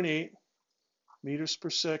 9.8 meters per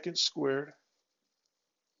second squared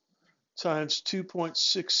times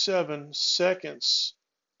 2.67 seconds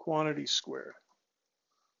quantity squared.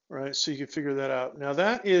 Right, so you can figure that out. Now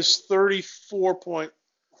that is 34 point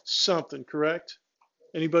something, correct?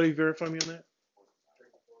 Anybody verify me on that?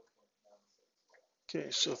 Okay,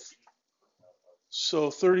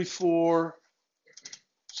 so 34.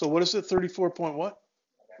 So what is it? 34 point what?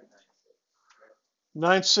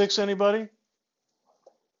 96. Anybody?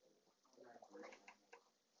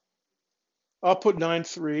 I'll put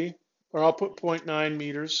 9.3, or I'll put 0.9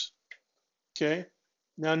 meters. Okay.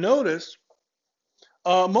 Now notice,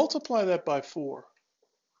 multiply that by 4.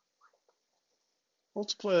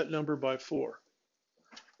 Multiply that number by 4.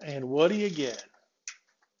 And what do you get?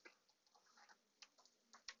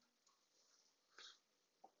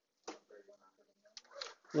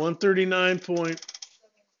 $139 point.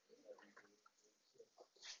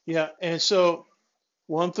 Yeah, and so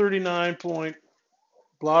 139 point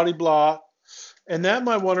blah de blah. And that,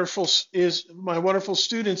 my wonderful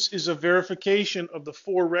students, is a verification of the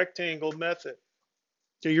 4 rectangle method.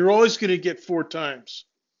 Okay, you're always going to get 4 times.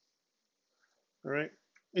 All right,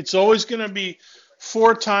 it's always going to be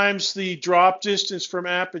 4 times the drop distance from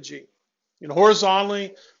apogee.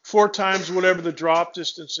 Horizontally, 4 times whatever the drop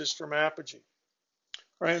distance is from apogee.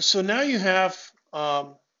 All right, so now you have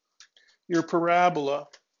your parabola.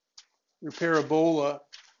 Your parabola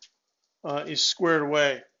is squared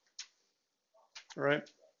away. All right,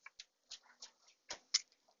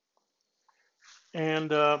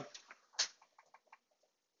 and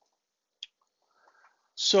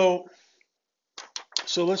so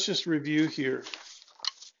let's just review here.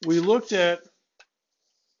 We looked at,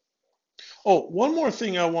 one more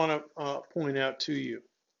thing I want to point out to you.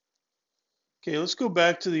 Okay, let's go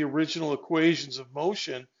back to the original equations of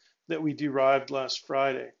motion that we derived last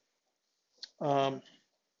Friday.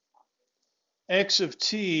 X of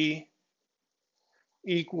t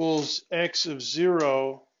equals x of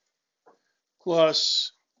 0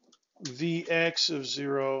 plus vx of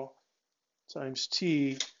 0 times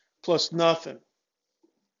t plus nothing.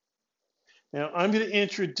 Now I'm going to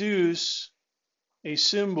introduce a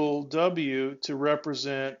symbol w to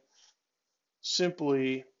represent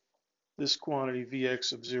simply this quantity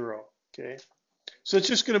vx of 0. Okay, so it's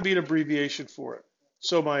just going to be an abbreviation for it.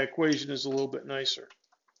 So my equation is a little bit nicer.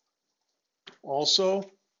 Also,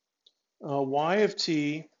 y of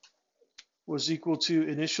t was equal to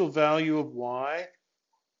initial value of y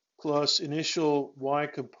plus initial y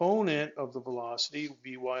component of the velocity,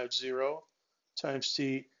 vy of 0, times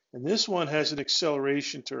t. And this one has an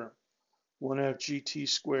acceleration term, 1/2 gt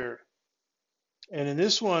squared. And in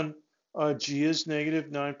this one, g is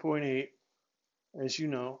negative 9.8, as you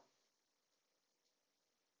know,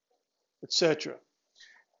 etc.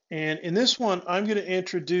 And in this one, I'm going to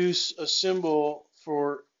introduce a symbol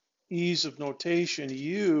for ease of notation,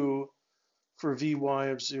 u for vy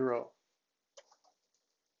of 0.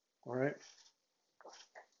 All right.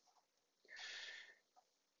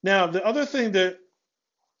 Now, the other thing that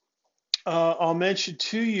I'll mention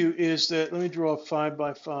to you is that, let me draw a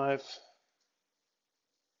 5x5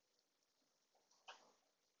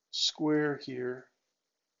 square here.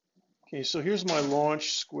 Okay, so here's my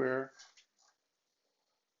launch square,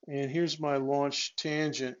 and here's my launch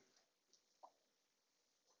tangent.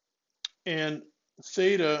 And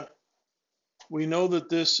theta, we know that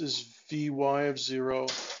this is vy of 0,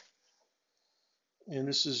 and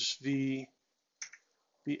this is vx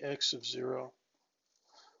of 0.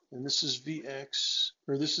 And this is vx,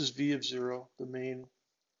 or this is v of 0, the main.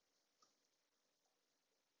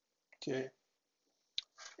 Okay.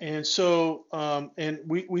 And so, and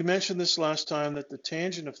we mentioned this last time, that the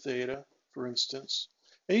tangent of theta, for instance,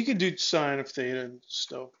 and you can do sine of theta and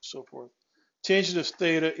so forth. Tangent of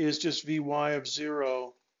theta is just vy of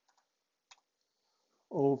 0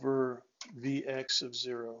 over vx of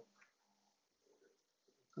 0.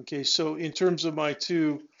 Okay, so in terms of my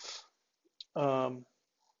two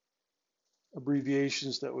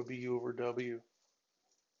abbreviations, that would be u over w.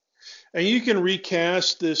 And you can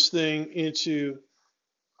recast this thing into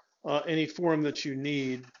any form that you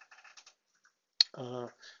need.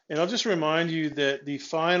 And I'll just remind you that the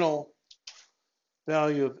final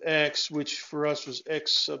value of x, which for us was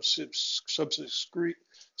x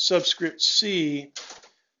subscript c,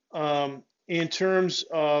 in terms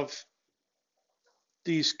of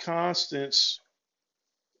these constants,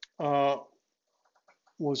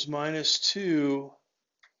 was minus 2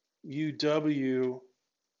 UW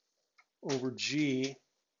over G,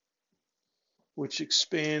 which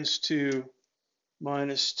expands to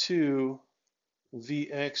minus 2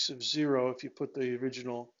 Vx of 0 if you put the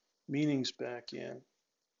original meanings back in,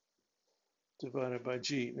 divided by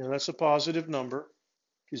G. Now that's a positive number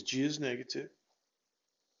because G is negative.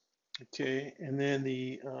 Okay, and then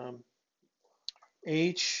the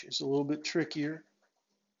H is a little bit trickier.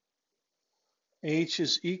 H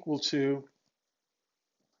is equal to,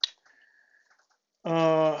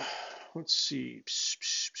 let's see,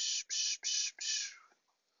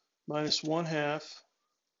 minus 1/2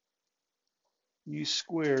 U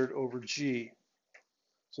squared over G.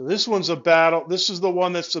 So this one's a battle. This is the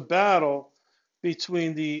one that's a battle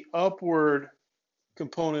between the upward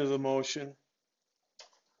component of the motion,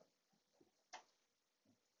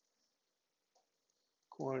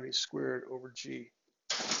 quantity squared over G.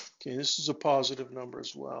 Okay, this is a positive number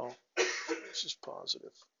as well. This is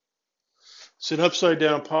positive. It's an upside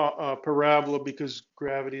down parabola because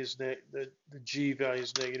gravity is the G value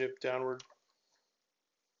is negative downward.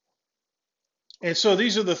 And so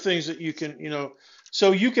these are the things that you can,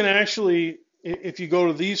 so you can actually, if you go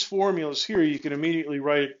to these formulas here, you can immediately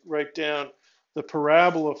write down the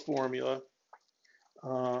parabola formula,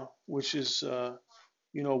 which is,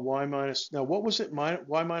 y minus, now what was it,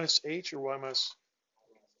 y minus h or y minus,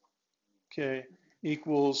 okay,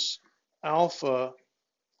 equals alpha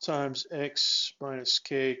times x minus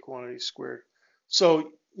k quantity squared.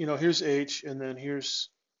 So, here's h, and then here's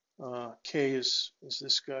k is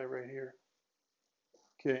this guy right here.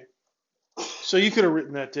 Okay. So you could have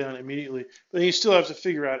written that down immediately, but then you still have to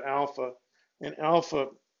figure out alpha. And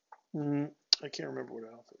alpha, I can't remember what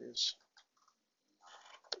alpha is.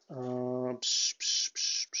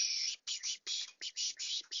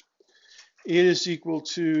 It is equal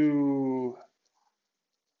to,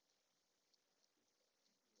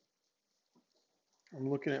 I'm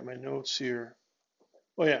looking at my notes here.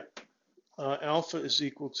 Oh yeah, alpha is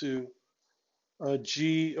equal to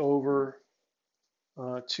G over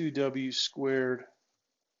 2W squared,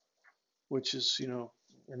 which is,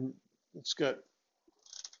 and it's got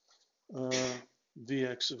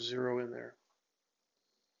Vx of 0 in there.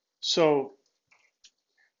 So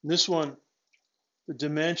this one, the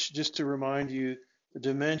dimension, just to remind you, the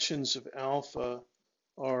dimensions of alpha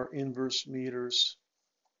are inverse meters,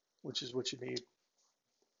 which is what you need.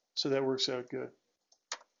 So that works out good.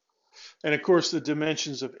 And of course, the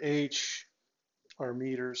dimensions of h are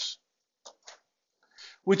meters,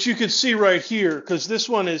 which you can see right here, because this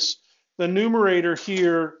one is, the numerator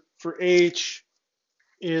here for h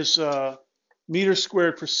is meter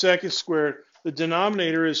squared per second squared. The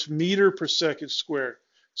denominator is meter per second squared.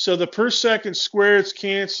 So the per second squareds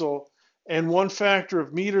cancel, and one factor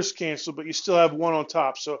of meters cancel, but you still have one on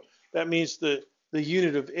top. So that means the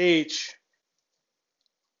unit of h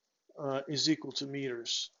is equal to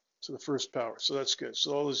meters to the first power. So that's good.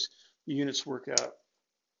 So all those units work out.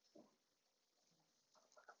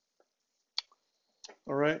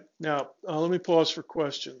 All right. Now let me pause for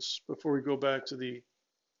questions before we go back to the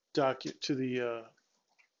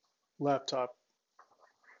laptop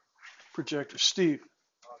projector. Steve. Is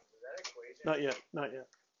that equation? Not yet. Not yet. Is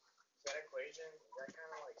that equation? Is that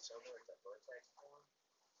kind of like similar to vertex form?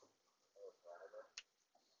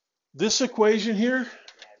 This equation here, Yeah, is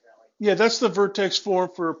that like? yeah, that's the vertex form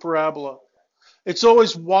for a parabola. It's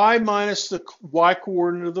always y minus the y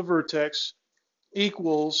coordinate of the vertex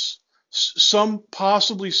equals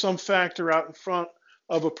possibly some factor out in front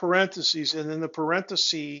of a parentheses, and in the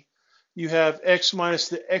parenthesis you have x minus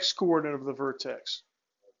the x coordinate of the vertex.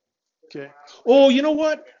 Okay. Oh, you know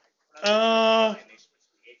what?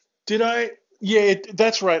 Did I? Yeah,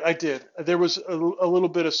 that's right. I did. There was a little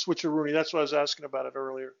bit of switcheroonie. That's why I was asking about it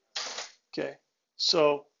earlier. Okay.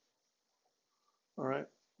 So, all right.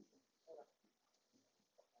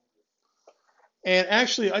 And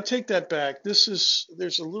actually, I take that back. There's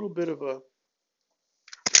a little bit of a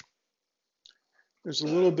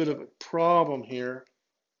problem here.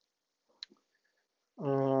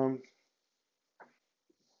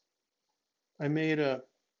 I made a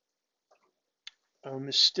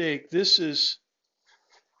mistake. This is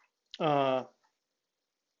k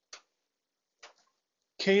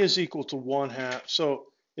is equal to 1/2.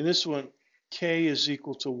 So in this one, k is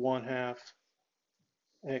equal to 1/2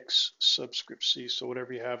 x subscript c. So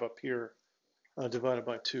whatever you have up here divided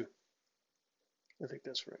by 2. I think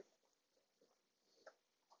that's right.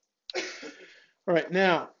 All right,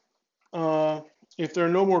 now, if there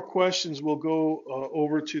are no more questions, we'll go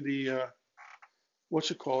over to the what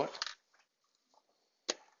you call it,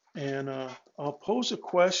 and I'll pose a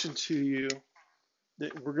question to you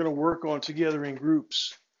that we're going to work on together in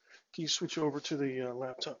groups. Can you switch over to the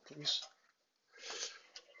laptop, please?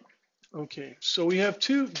 Okay, so we have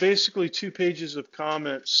basically 2 pages of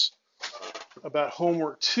comments about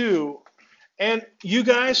homework 2. And you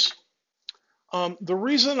guys, the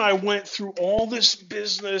reason I went through all this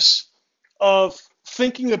business of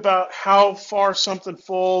thinking about how far something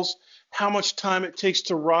falls, how much time it takes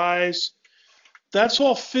to rise, that's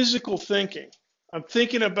all physical thinking. I'm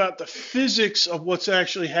thinking about the physics of what's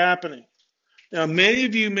actually happening. Now, many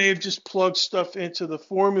of you may have just plugged stuff into the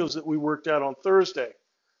formulas that we worked out on Thursday,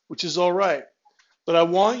 which is all right. But I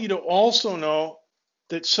want you to also know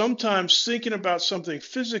that sometimes thinking about something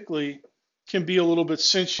physically can be a little bit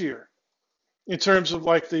cinchier in terms of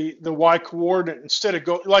like the y coordinate. Instead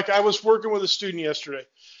of like I was working with a student yesterday,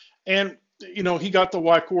 and he got the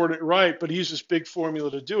y coordinate right, but he used this big formula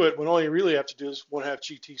to do it when all you really have to do is 1/2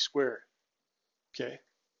 gt squared. Okay,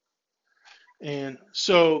 and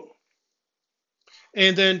so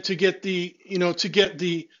then to get the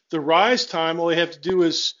rise time, all you have to do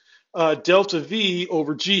is delta v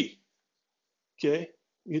over g. Okay,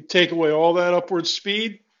 you take away all that upward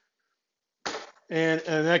speed, and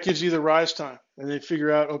that gives you the rise time, and then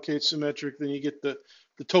figure out, okay, it's symmetric. Then you get the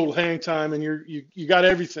total hang time, and you got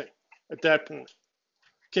everything at that point.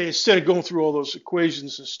 Okay, instead of going through all those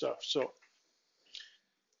equations and stuff. So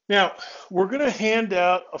now we're going to hand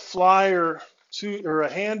out a flyer or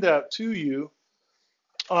a handout to you,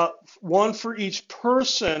 one for each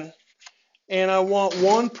person, and I want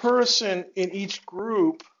one person in each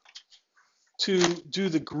group to do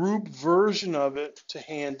the group version of it to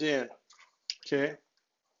hand in. Okay,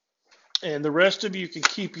 and the rest of you can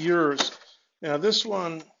keep yours. Now this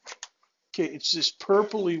one, okay, it's this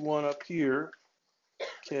purpley one up here.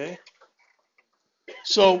 Okay,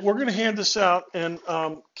 so we're going to hand this out, and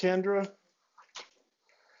Kendra,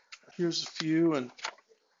 here's a few, and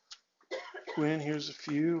Quinn, here's a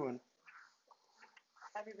few, and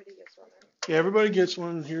Everybody gets one. yeah, everybody gets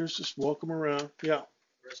one. Here's just welcome around. Yeah,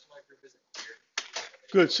 The rest of my group isn't here.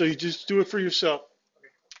 good. So you just do it for yourself.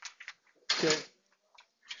 Okay.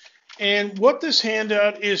 And what this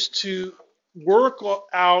handout is to work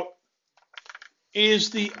out is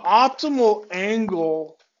the optimal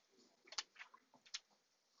angle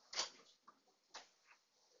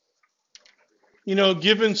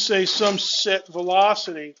given, say, some set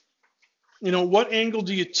velocity, what angle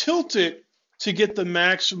do you tilt it to get the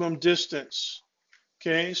maximum distance?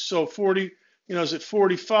 Okay, so 40, is it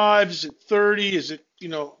 45? Is it 30? Is it,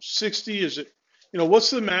 60? Is it, what's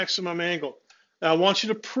the maximum angle? Now, I want you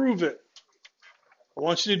to prove it. I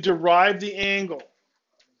want you to derive the angle,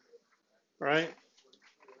 right?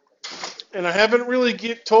 And I haven't really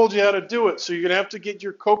told you how to do it, so you're going to have to get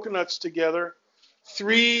your coconuts together.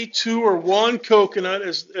 3, 2, or 1 coconut,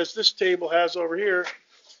 as this table has over here,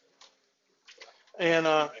 and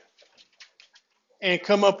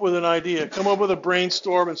come up with an idea. Come up with a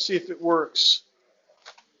brainstorm and see if it works.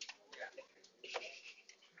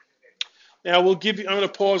 Now I'm going to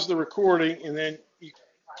pause the recording, and then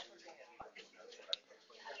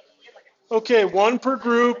okay, 1 per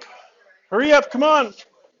group. Hurry up, come on.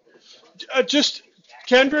 Just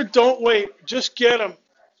Kendra, don't wait. Just get them.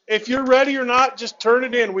 If you're ready or not, just turn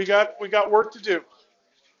it in. We got work to do.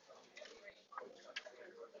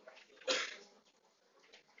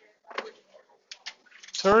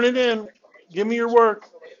 Turn it in. Give me your work.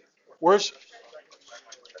 Where's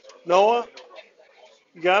Noah?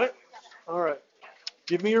 You got it? All right.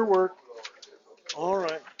 Give me your work. All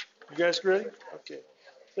right. You guys ready? Okay.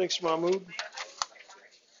 Thanks, Mahmood.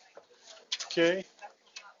 Okay.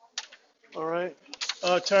 All right.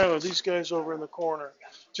 Tyler, these guys over in the corner.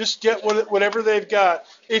 Just get whatever they've got.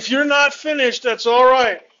 If you're not finished, that's all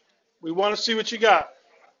right. We want to see what you got.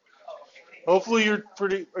 Hopefully you're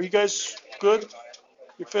pretty. Are you guys good?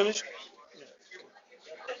 You finished?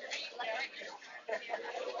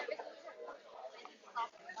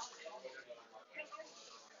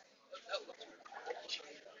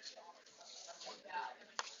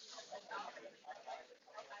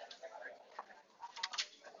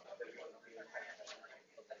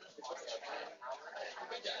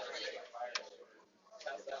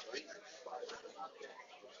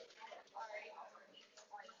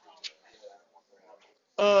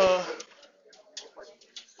 Uh,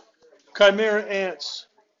 Chimera ants.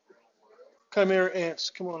 Chimera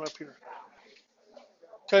ants. Come on up here.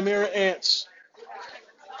 Chimera ants.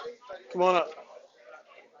 Come on up.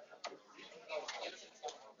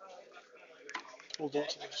 Hold on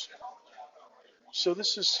to this. So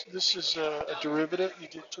this is a derivative.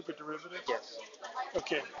 You took a derivative. Yes.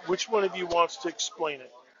 Okay, which one of you wants to explain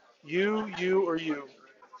it? You, or you?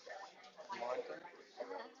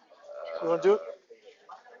 You want to do it?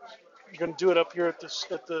 You're going to do it up here at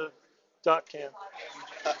the dot cam.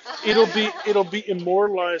 It'll be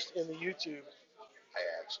immortalized in the YouTube. I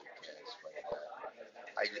actually can't explain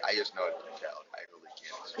that. I just know it from Cal. I really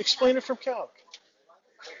can't Explain it from calc.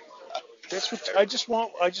 That's what I just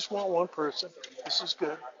want one person. This is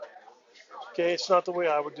good. Okay, it's not the way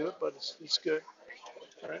I would do it, but it's good.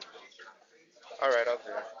 All right. All right, I'll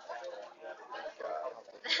do it.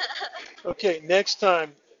 Okay, next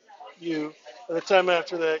time you, and the time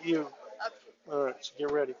after that you. All right, so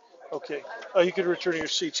get ready. Okay. You can return to your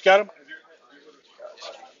seats. Got them?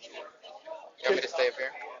 You want me to stay up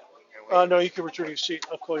here? No, you can return to your seat.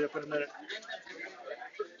 I'll call you up in a minute.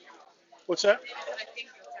 What's that?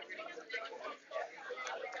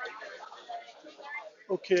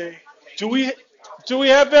 Okay. Do we do we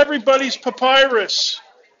have everybody's papyrus?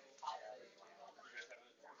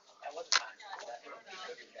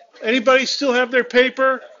 Anybody still have their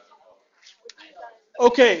paper?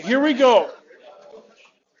 Okay, here we go.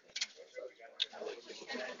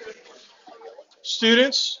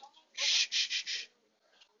 Students, shh, shh, shh.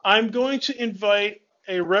 I'm going to invite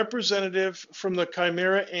a representative from the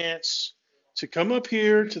Chimera Ants to come up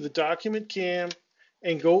here to the document cam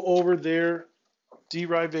and go over their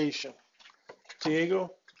derivation.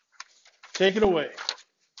 Diego, take it away.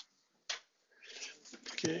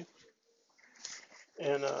 Okay.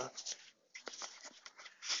 And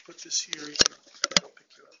put this here. I'll pick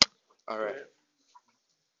you up. All Go right. ahead.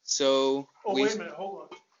 So Oh, we wait a minute. Hold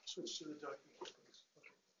on. Switch to the document. Please. Okay.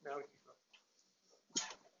 Now we can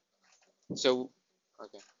go. so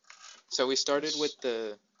okay. So we started with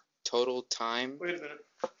the total time. Wait a minute.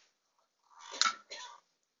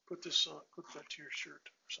 Put this on. Put that to your shirt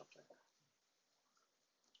or something.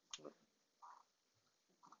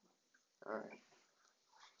 All right.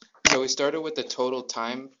 So we started with the total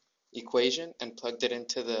time equation and plugged it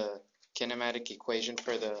into the kinematic equation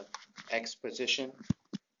for the x position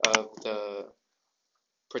of the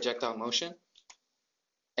projectile motion.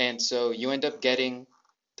 And so you end up getting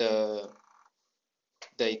the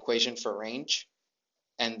equation for range.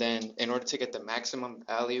 And then in order to get the maximum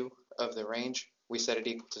value of the range, we set it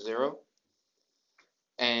equal to 0.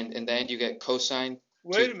 And in the end, you get cosine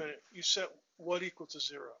Wait a minute. You set what equal to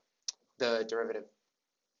 0? the derivative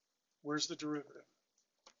Where's the derivative?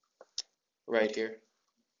 right here.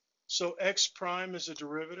 So x prime is a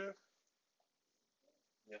derivative?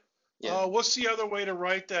 Yeah. What's the other way to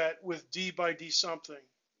write that with d by d something?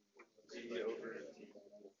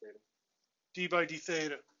 D by d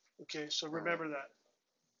theta. Okay, so remember that.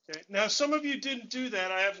 Okay. Now, some of you didn't do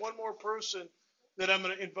that. I have one more person that I'm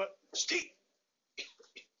going to invite. Steve,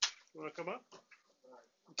 you want to come up?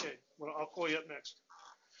 Okay. Well, I'll call you up next.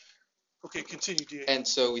 Okay, continue, D. And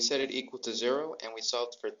so we set it equal to 0, and we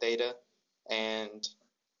solved for theta, and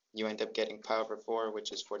you end up getting pi over 4,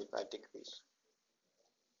 which is 45 degrees.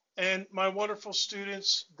 And my wonderful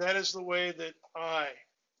students, that is the way that I,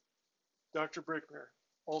 Dr. Brickner,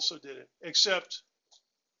 also did it. Except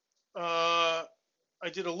I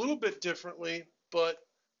did a little bit differently, but,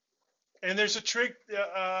 and there's a trig,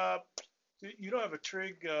 you don't have a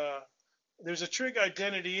trig, there's a trig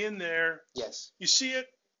identity in there. Yes. You see it?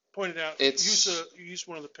 Point it out. It's Use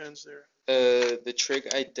one of the pens there. the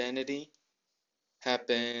trig identity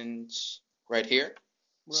happens right here.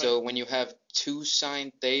 Right. So when you have 2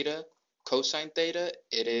 sine theta, cosine theta,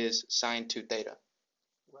 it is sine 2 theta.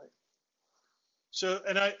 Right. So,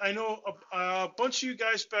 and I know a bunch of you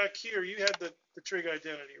guys back here, you had the trig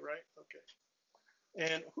identity, right?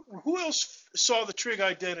 Okay. And who else saw the trig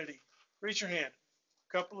identity? Raise your hand.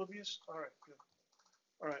 A couple of you? All right, good.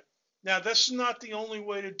 All right. Now, that's not the only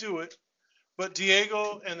way to do it, but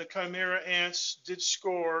Diego and the Chimera Ants did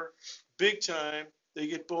score big time. They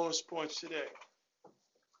get bonus points today.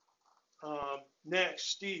 Next,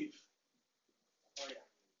 Steve.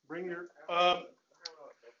 Bring your,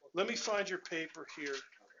 let me find your paper here.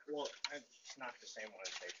 Well, it's not the same one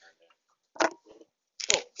as they turned in.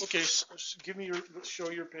 Oh, okay. So give me show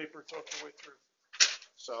your paper. Talk your way through.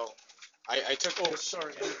 So, I took Oh, this.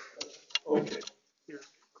 sorry. Okay. Here,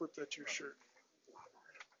 clip that to your shirt.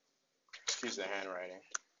 Excuse the handwriting.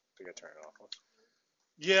 I think I turned it off.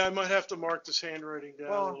 Yeah, I might have to mark this handwriting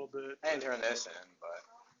down a little bit. I didn't turn this in, but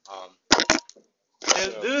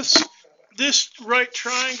And so, this right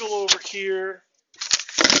triangle over here,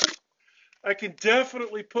 I can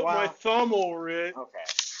definitely put my thumb over it. okay.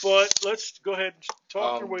 But let's go ahead and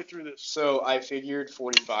talk your way through this. So I figured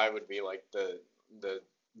 45 would be like the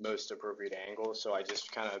most appropriate angle, so I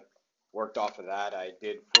just kind of worked off of that. I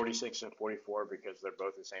did 46 and 44 because they're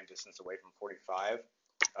both the same distance away from 45.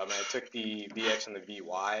 And I took the Vx and the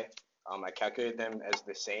Vy. I calculated them as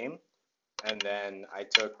the same, and then I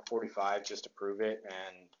took 45 just to prove it,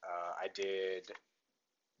 and I did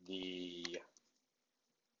the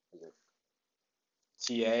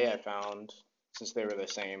TA. I found, since they were the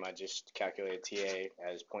same, I just calculated TA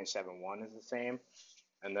as 0.71 is the same,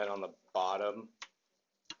 and then on the bottom,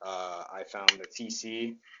 I found the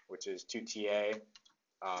TC, which is 2TA,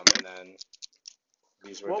 and then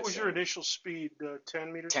these were What the was same. your initial speed?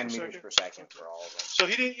 10 meters 10 per meters second? per second for all of them. So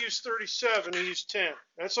he didn't use 37, he used 10.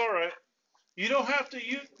 That's all right. You don't have to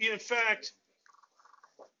use, in fact,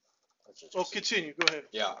 oh, continue, go ahead.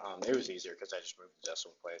 Yeah, it was easier because I just moved the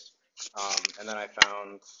decimal place. And then I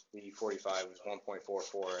found the 45 was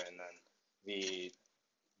 1.44, and then the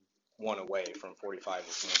one away from 45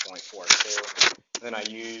 was 1.42. Then I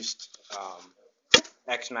used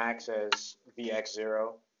Xmax as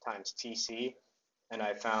Vx0 times TC, and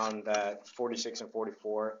I found that 46 and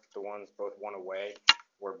 44, the ones both one away,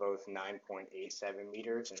 were both 9.87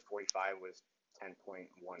 meters, and 45 was 10.18.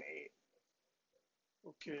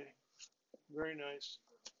 Okay, very nice.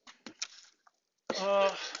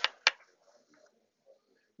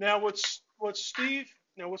 Now what's Steve?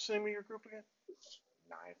 Now what's the name of your group again?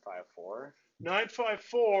 954.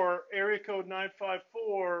 954, area code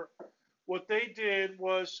 954. What they did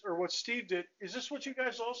was, or what Steve did, is this what you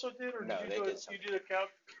guys also did, or No, did they you do did you something. did a calc?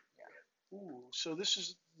 Yeah. Ooh, so this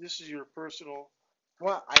is your personal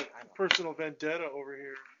Well, I vendetta over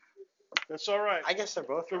here. That's all right. I guess they're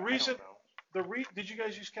both. The reason, I don't know. did you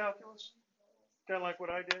guys use calculus? Kind of like what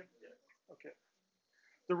I did? Yeah. Okay.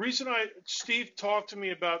 The reason Steve talked to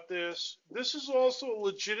me about this is also a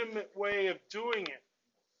legitimate way of doing it.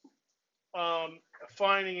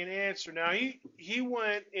 Finding an answer. Now he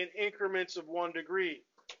went in increments of 1 degree,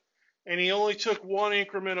 and he only took one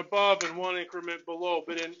increment above and one increment below.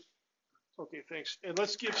 But okay, thanks. And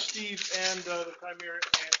let's give Steve and the Chimera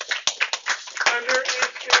ants. Chimera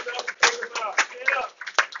ants, stand up and take them out. Stand up,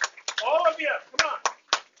 all of you. Come on.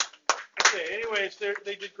 Okay. Anyways,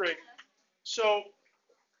 they did great. So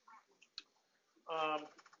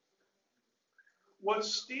what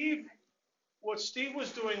Steve was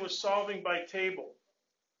doing was solving by table.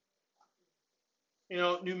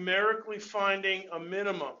 Numerically finding a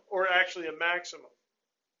minimum, or actually a maximum.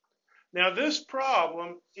 Now, this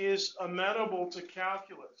problem is amenable to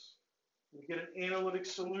calculus. You get an analytic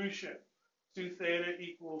solution. 2 theta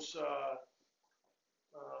equals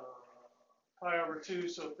pi over 2,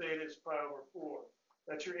 so theta is pi over 4.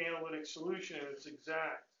 That's your analytic solution, and it's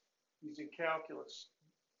exact using calculus.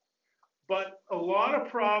 But a lot of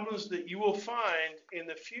problems that you will find in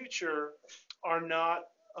the future are not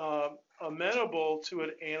amenable to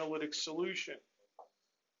an analytic solution.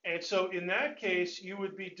 And so in that case, you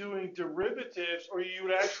would be doing derivatives, or you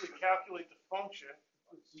would actually calculate the function.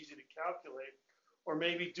 It's easy to calculate. Or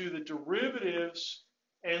maybe do the derivatives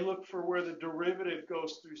and look for where the derivative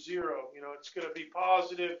goes through 0. It's going to be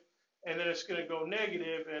positive, and then it's going to go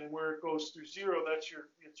negative, and where it goes through 0, it's your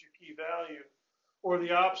key value. Or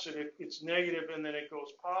the opposite, it's negative, and then it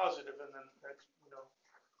goes positive, and then that's,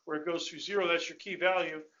 where it goes through 0, that's your key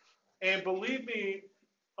value. And believe me,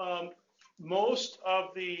 most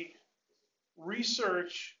of the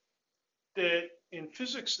research that in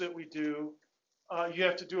physics that we do, you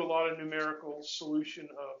have to do a lot of numerical solution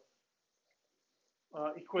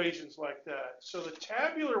of equations like that. So the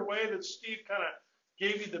tabular way that Steve kind of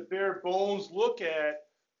gave you the bare bones look at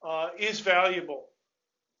is valuable.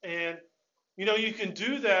 And, you can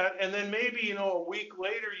do that, and then maybe, a week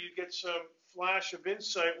later you get some flash of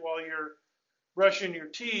insight while you're brushing your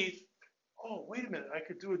teeth. Oh, wait a minute, I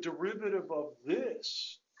could do a derivative of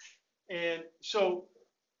this. And so,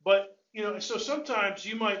 but, so sometimes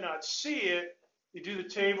you might not see it. You do the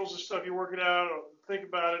tables and stuff, you work it out, or think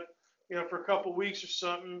about it, for a couple of weeks or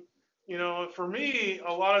something. For me,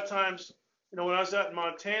 a lot of times, when I was out in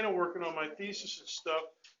Montana working on my thesis and stuff,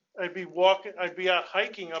 I'd be out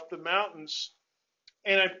hiking up the mountains,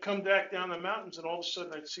 and I'd come back down the mountains, and all of a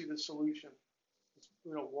sudden I'd see the solution,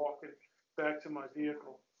 walking back to my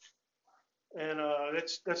vehicle. And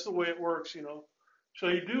that's the way it works, So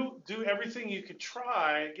you do everything you can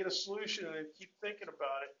try, get a solution, and then keep thinking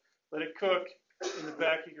about it. Let it cook in the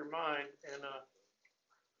back of your mind,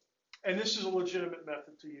 and this is a legitimate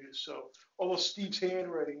method to use. So although Steve's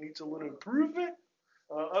handwriting needs a little improvement,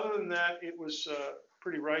 other than that, it was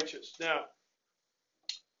pretty righteous. Now,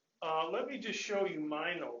 let me just show you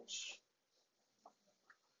my notes.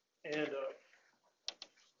 And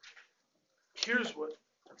here's what.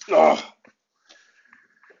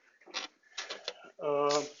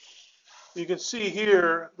 you can see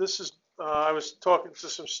here, this is, I was talking to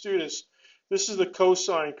some students, this is the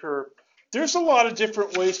cosine curve. There's a lot of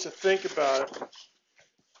different ways to think about it.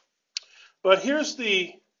 But here's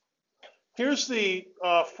the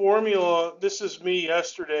formula. This is me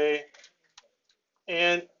yesterday.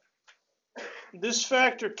 And this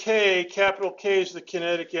factor K, capital K, is the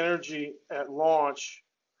kinetic energy at launch.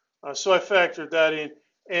 So I factored that in.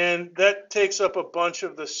 And that takes up a bunch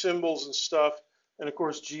of the symbols and stuff. And of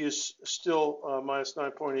course, G is still minus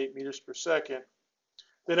 9.8 meters per second.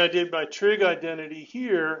 Then I did my trig identity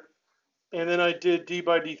here. And then I did d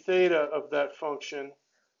by d theta of that function.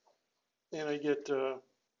 And I get,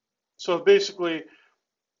 so basically,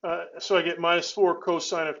 so I get minus 4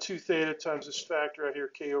 cosine of 2 theta times this factor out here,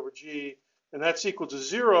 K over G. And that's equal to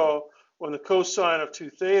 0 when the cosine of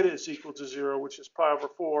 2 theta is equal to 0, which is pi over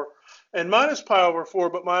 4. And minus pi over 4,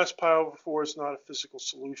 but minus pi over 4 is not a physical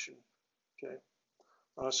solution. Okay.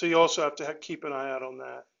 So you also have to keep an eye out on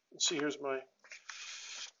that. See, here's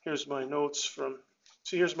my notes from,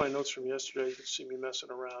 here's my notes from yesterday. You can see me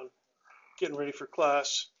messing around, getting ready for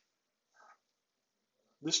class.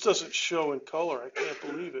 This doesn't show in color. I can't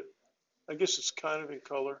believe it. I guess it's kind of in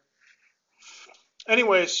color.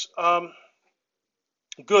 Anyways,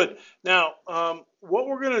 good. Now, what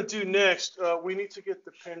we're going to do next, we need to get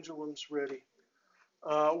the pendulums ready.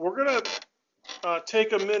 We're going to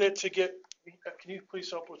take a minute to get, can you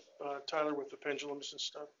please help with Tyler with the pendulums and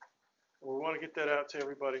stuff? We want to get that out to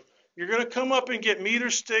everybody. You're going to come up and get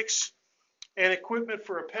meter sticks and equipment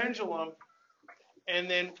for a pendulum. And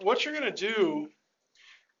then what you're going to do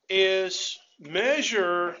is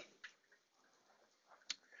measure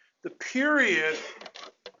the period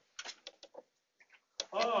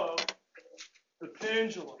of the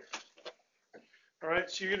pendulum. All right,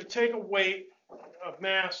 so you're going to take a weight of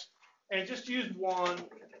mass and just use one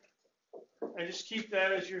and just keep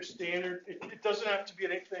that as your standard. It doesn't have to be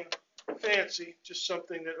anything fancy, just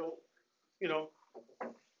something that'll, you know,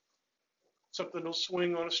 something that'll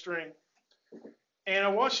swing on a string. And I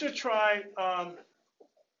want you to try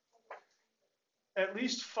at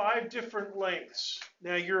least 5 different lengths.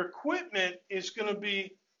 Now, your equipment is going to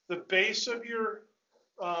be the base of your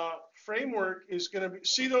framework is going to be,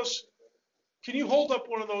 see those, can you hold up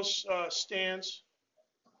one of those stands?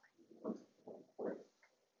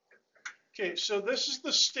 Okay, so this is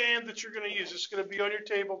the stand that you're going to use. It's going to be on your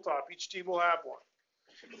tabletop. Each team will have one.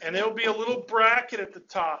 And there'll be a little bracket at the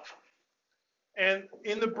top. And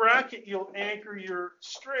in the bracket, you'll anchor your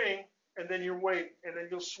string and then your weight, and then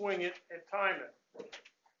you'll swing it and time it.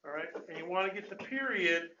 All right, and you want to get the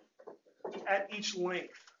period at each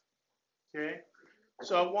length. Okay,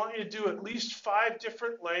 so I want you to do at least 5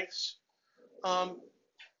 different lengths,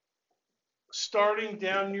 starting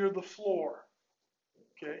down near the floor.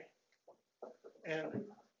 Okay, and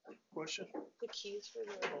question? The keys for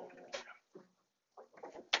the.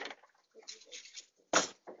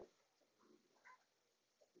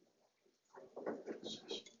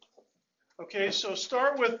 Okay, so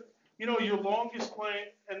start with, you know, your longest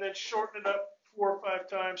length, and then shorten it up 4 or 5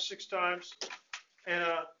 times, 6 times, and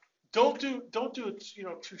don't do it, you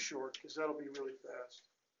know, too short, because that'll be really fast.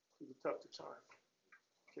 It'll be tough to time.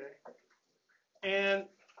 Okay, and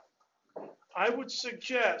I would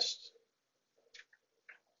suggest,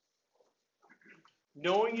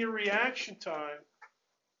 knowing your reaction time,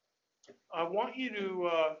 I want you to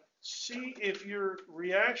see if your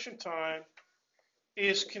reaction time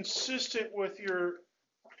is consistent with your,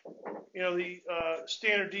 you know, the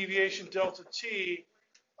standard deviation delta t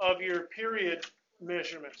of your period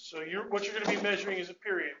measurements. So what you're going to be measuring is a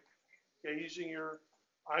period, okay, using your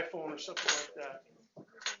iPhone or something like that.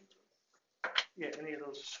 Yeah, any of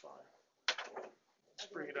those is fine.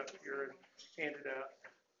 Just bring it up here and hand it out.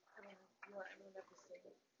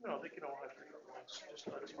 No, they can all have different ones, just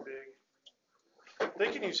not too big.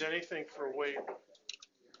 They can use anything for a weight.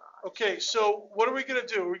 Okay, so what are we going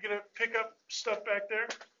to do? Are we going to pick up stuff back there?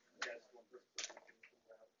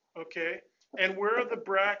 Okay, and where are the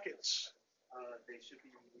brackets? They should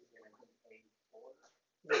be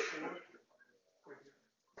in A4.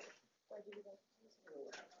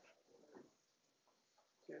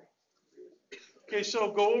 Okay,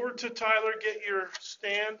 so go over to Tyler, get your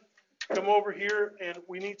stand, come over here, and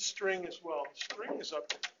we need string as well. The string is up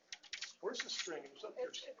there. Where's the string? It was up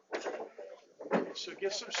there. Okay, so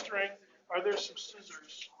get some string. Are there some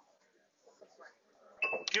scissors?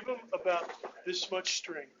 Give them about this much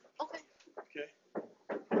string. Okay. Okay.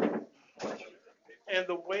 And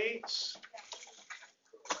the weights.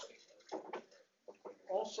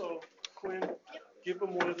 Also, Quinn, give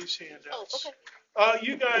them one of these handouts. Oh, okay.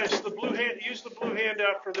 You guys, use the blue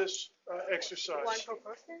handout for this exercise. One per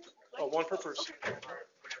person? Oh, one per person.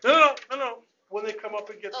 No. When they come up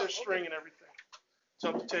and get their string and everything,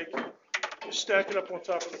 tell them to take it. Just stack it up on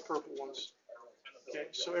top of the purple ones. Okay,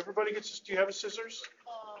 so everybody gets. Do you have a scissors?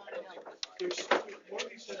 There's one of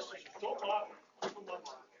these scissors. Don't lock them. Keep them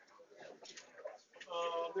unlocked.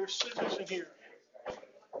 There's scissors in here.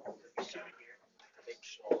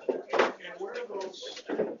 Okay. And where are those?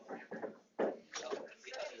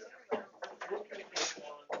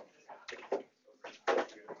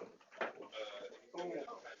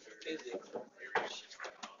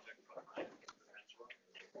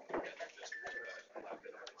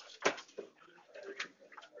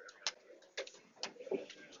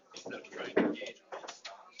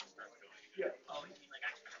 Yeah.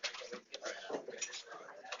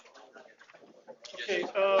 Okay.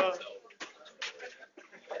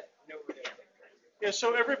 Yeah.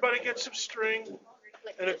 So everybody gets some string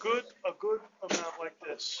and a good amount like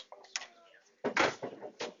this.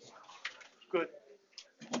 Good.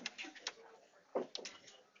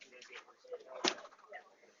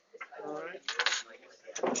 All right.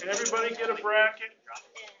 And everybody get a bracket.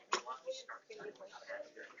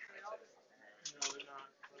 No, they're not.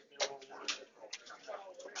 They won't work.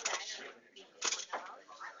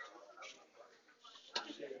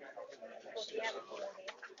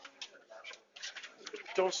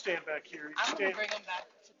 Don't stand back here. I'm gonna Stand. bring them back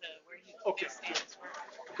to the where you Okay. stands were.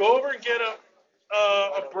 Go over and get a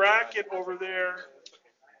bracket over there.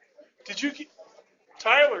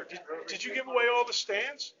 Tyler? Did you give away all the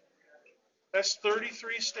stands? That's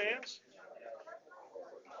 33 stands.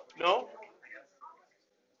 No.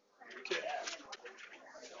 Okay.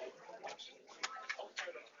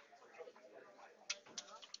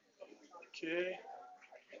 Okay.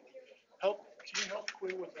 Can you help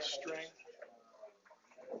Quinn with the string?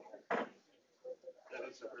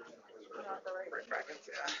 Brackets,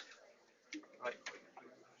 yeah.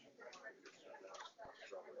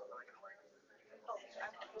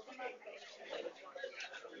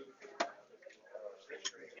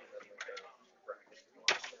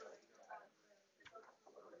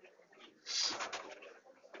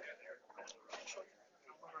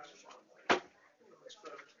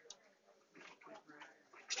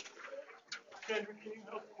 Kendra, can you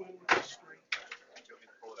help Quinn with the string?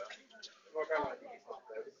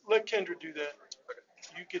 Let Kendra do that.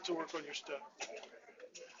 You get to work on your stuff.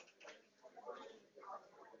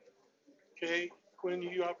 Okay, Quinn,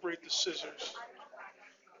 you operate the scissors.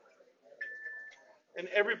 And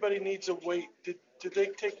everybody needs a weight. Did they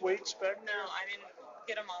take weights back No, there? I didn't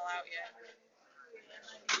get them all out yet.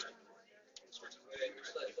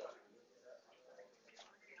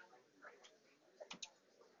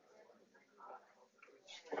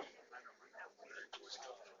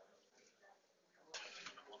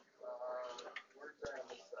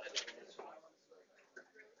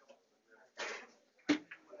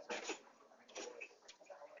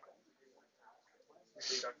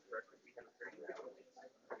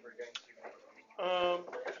 Um,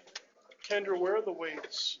 Kendra, where are the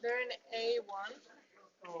weights? They're in A1.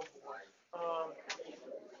 Oh boy.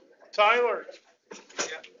 Tyler,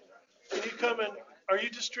 can you come in? Are you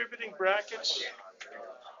distributing brackets?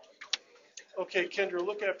 Okay, Kendra,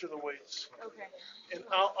 look after the weights. Okay. And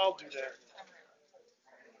I'll do that.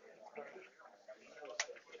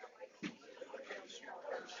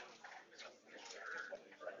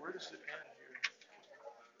 Where does it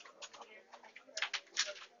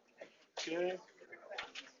end here? Okay.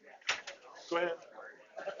 Go ahead.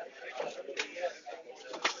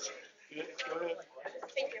 Yeah, go ahead.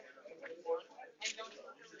 Thank you.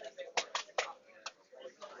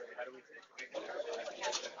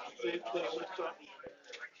 They lift up.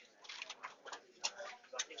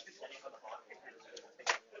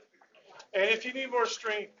 And if you need more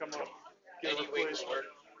string, come on. Get a replacement.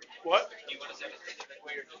 What?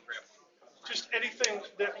 Just anything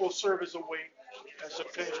that will serve as a weight, as a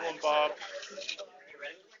pendulum bob.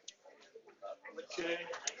 Okay.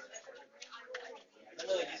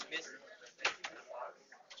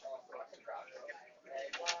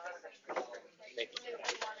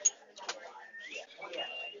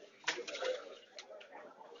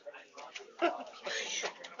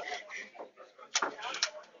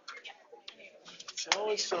 It's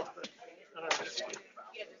always something. All right. Okay.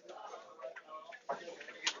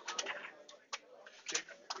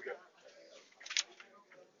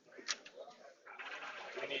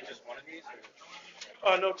 Do we need just one of these?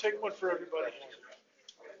 No, take one for everybody.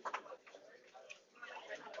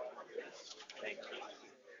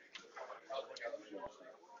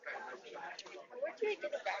 Where do you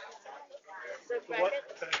get the brackets? The The what?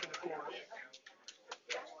 bracket? Back in the corner.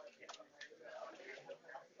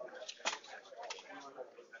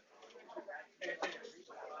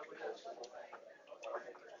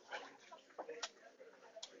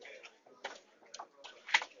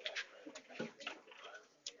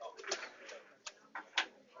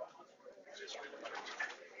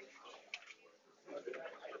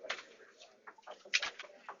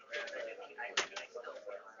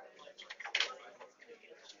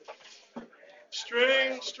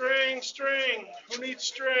 String. Who needs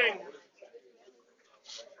string?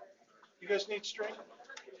 You guys need string?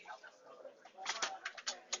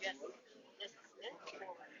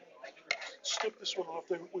 Snip this one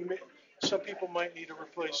off. Some people might need a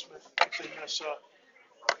replacement if they mess up.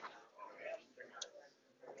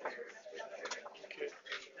 Okay.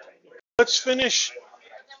 Let's finish.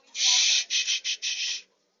 Shh.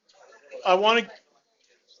 I want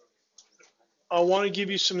to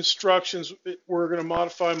give you some instructions. We're going to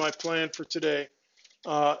modify my plan for today.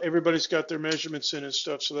 Everybody's got their measurements in and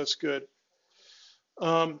stuff, so that's good.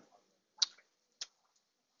 I'm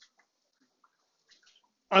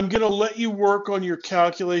going to let you work on your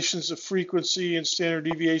calculations of frequency and standard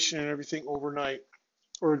deviation and everything overnight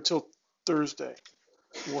or until Thursday.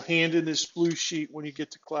 We'll hand in this blue sheet when you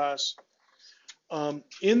get to class.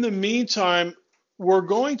 In the meantime, we're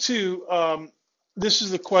going to, this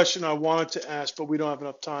is the question I wanted to ask, but we don't have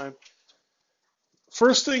enough time.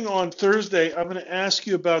 First thing on Thursday, I'm going to ask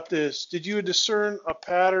you about this. Did you discern a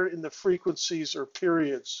pattern in the frequencies or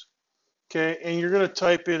periods? Okay, and you're going to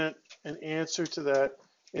type in an answer to that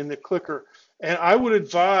in the clicker. And I would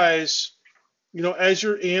advise, as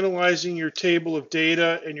you're analyzing your table of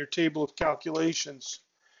data and your table of calculations,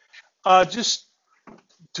 just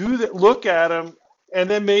do that, look at them, and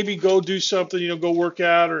then maybe go do something, go work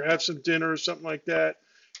out or have some dinner or something like that.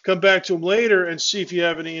 Come back to them later and see if you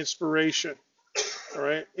have any inspiration. All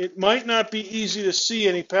right. It might not be easy to see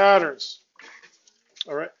any patterns.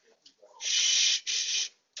 All right.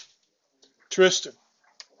 Shh. Tristan.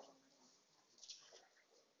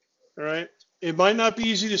 All right. It might not be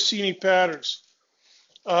easy to see any patterns,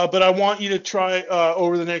 but I want you to try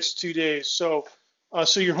over the next 2 days. So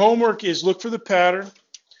your homework is look for the pattern,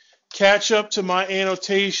 catch up to my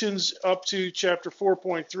annotations up to chapter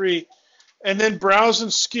 4.3, and then browse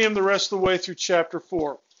and skim the rest of the way through chapter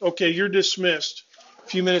 4. Okay, you're dismissed. A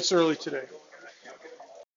few minutes early today.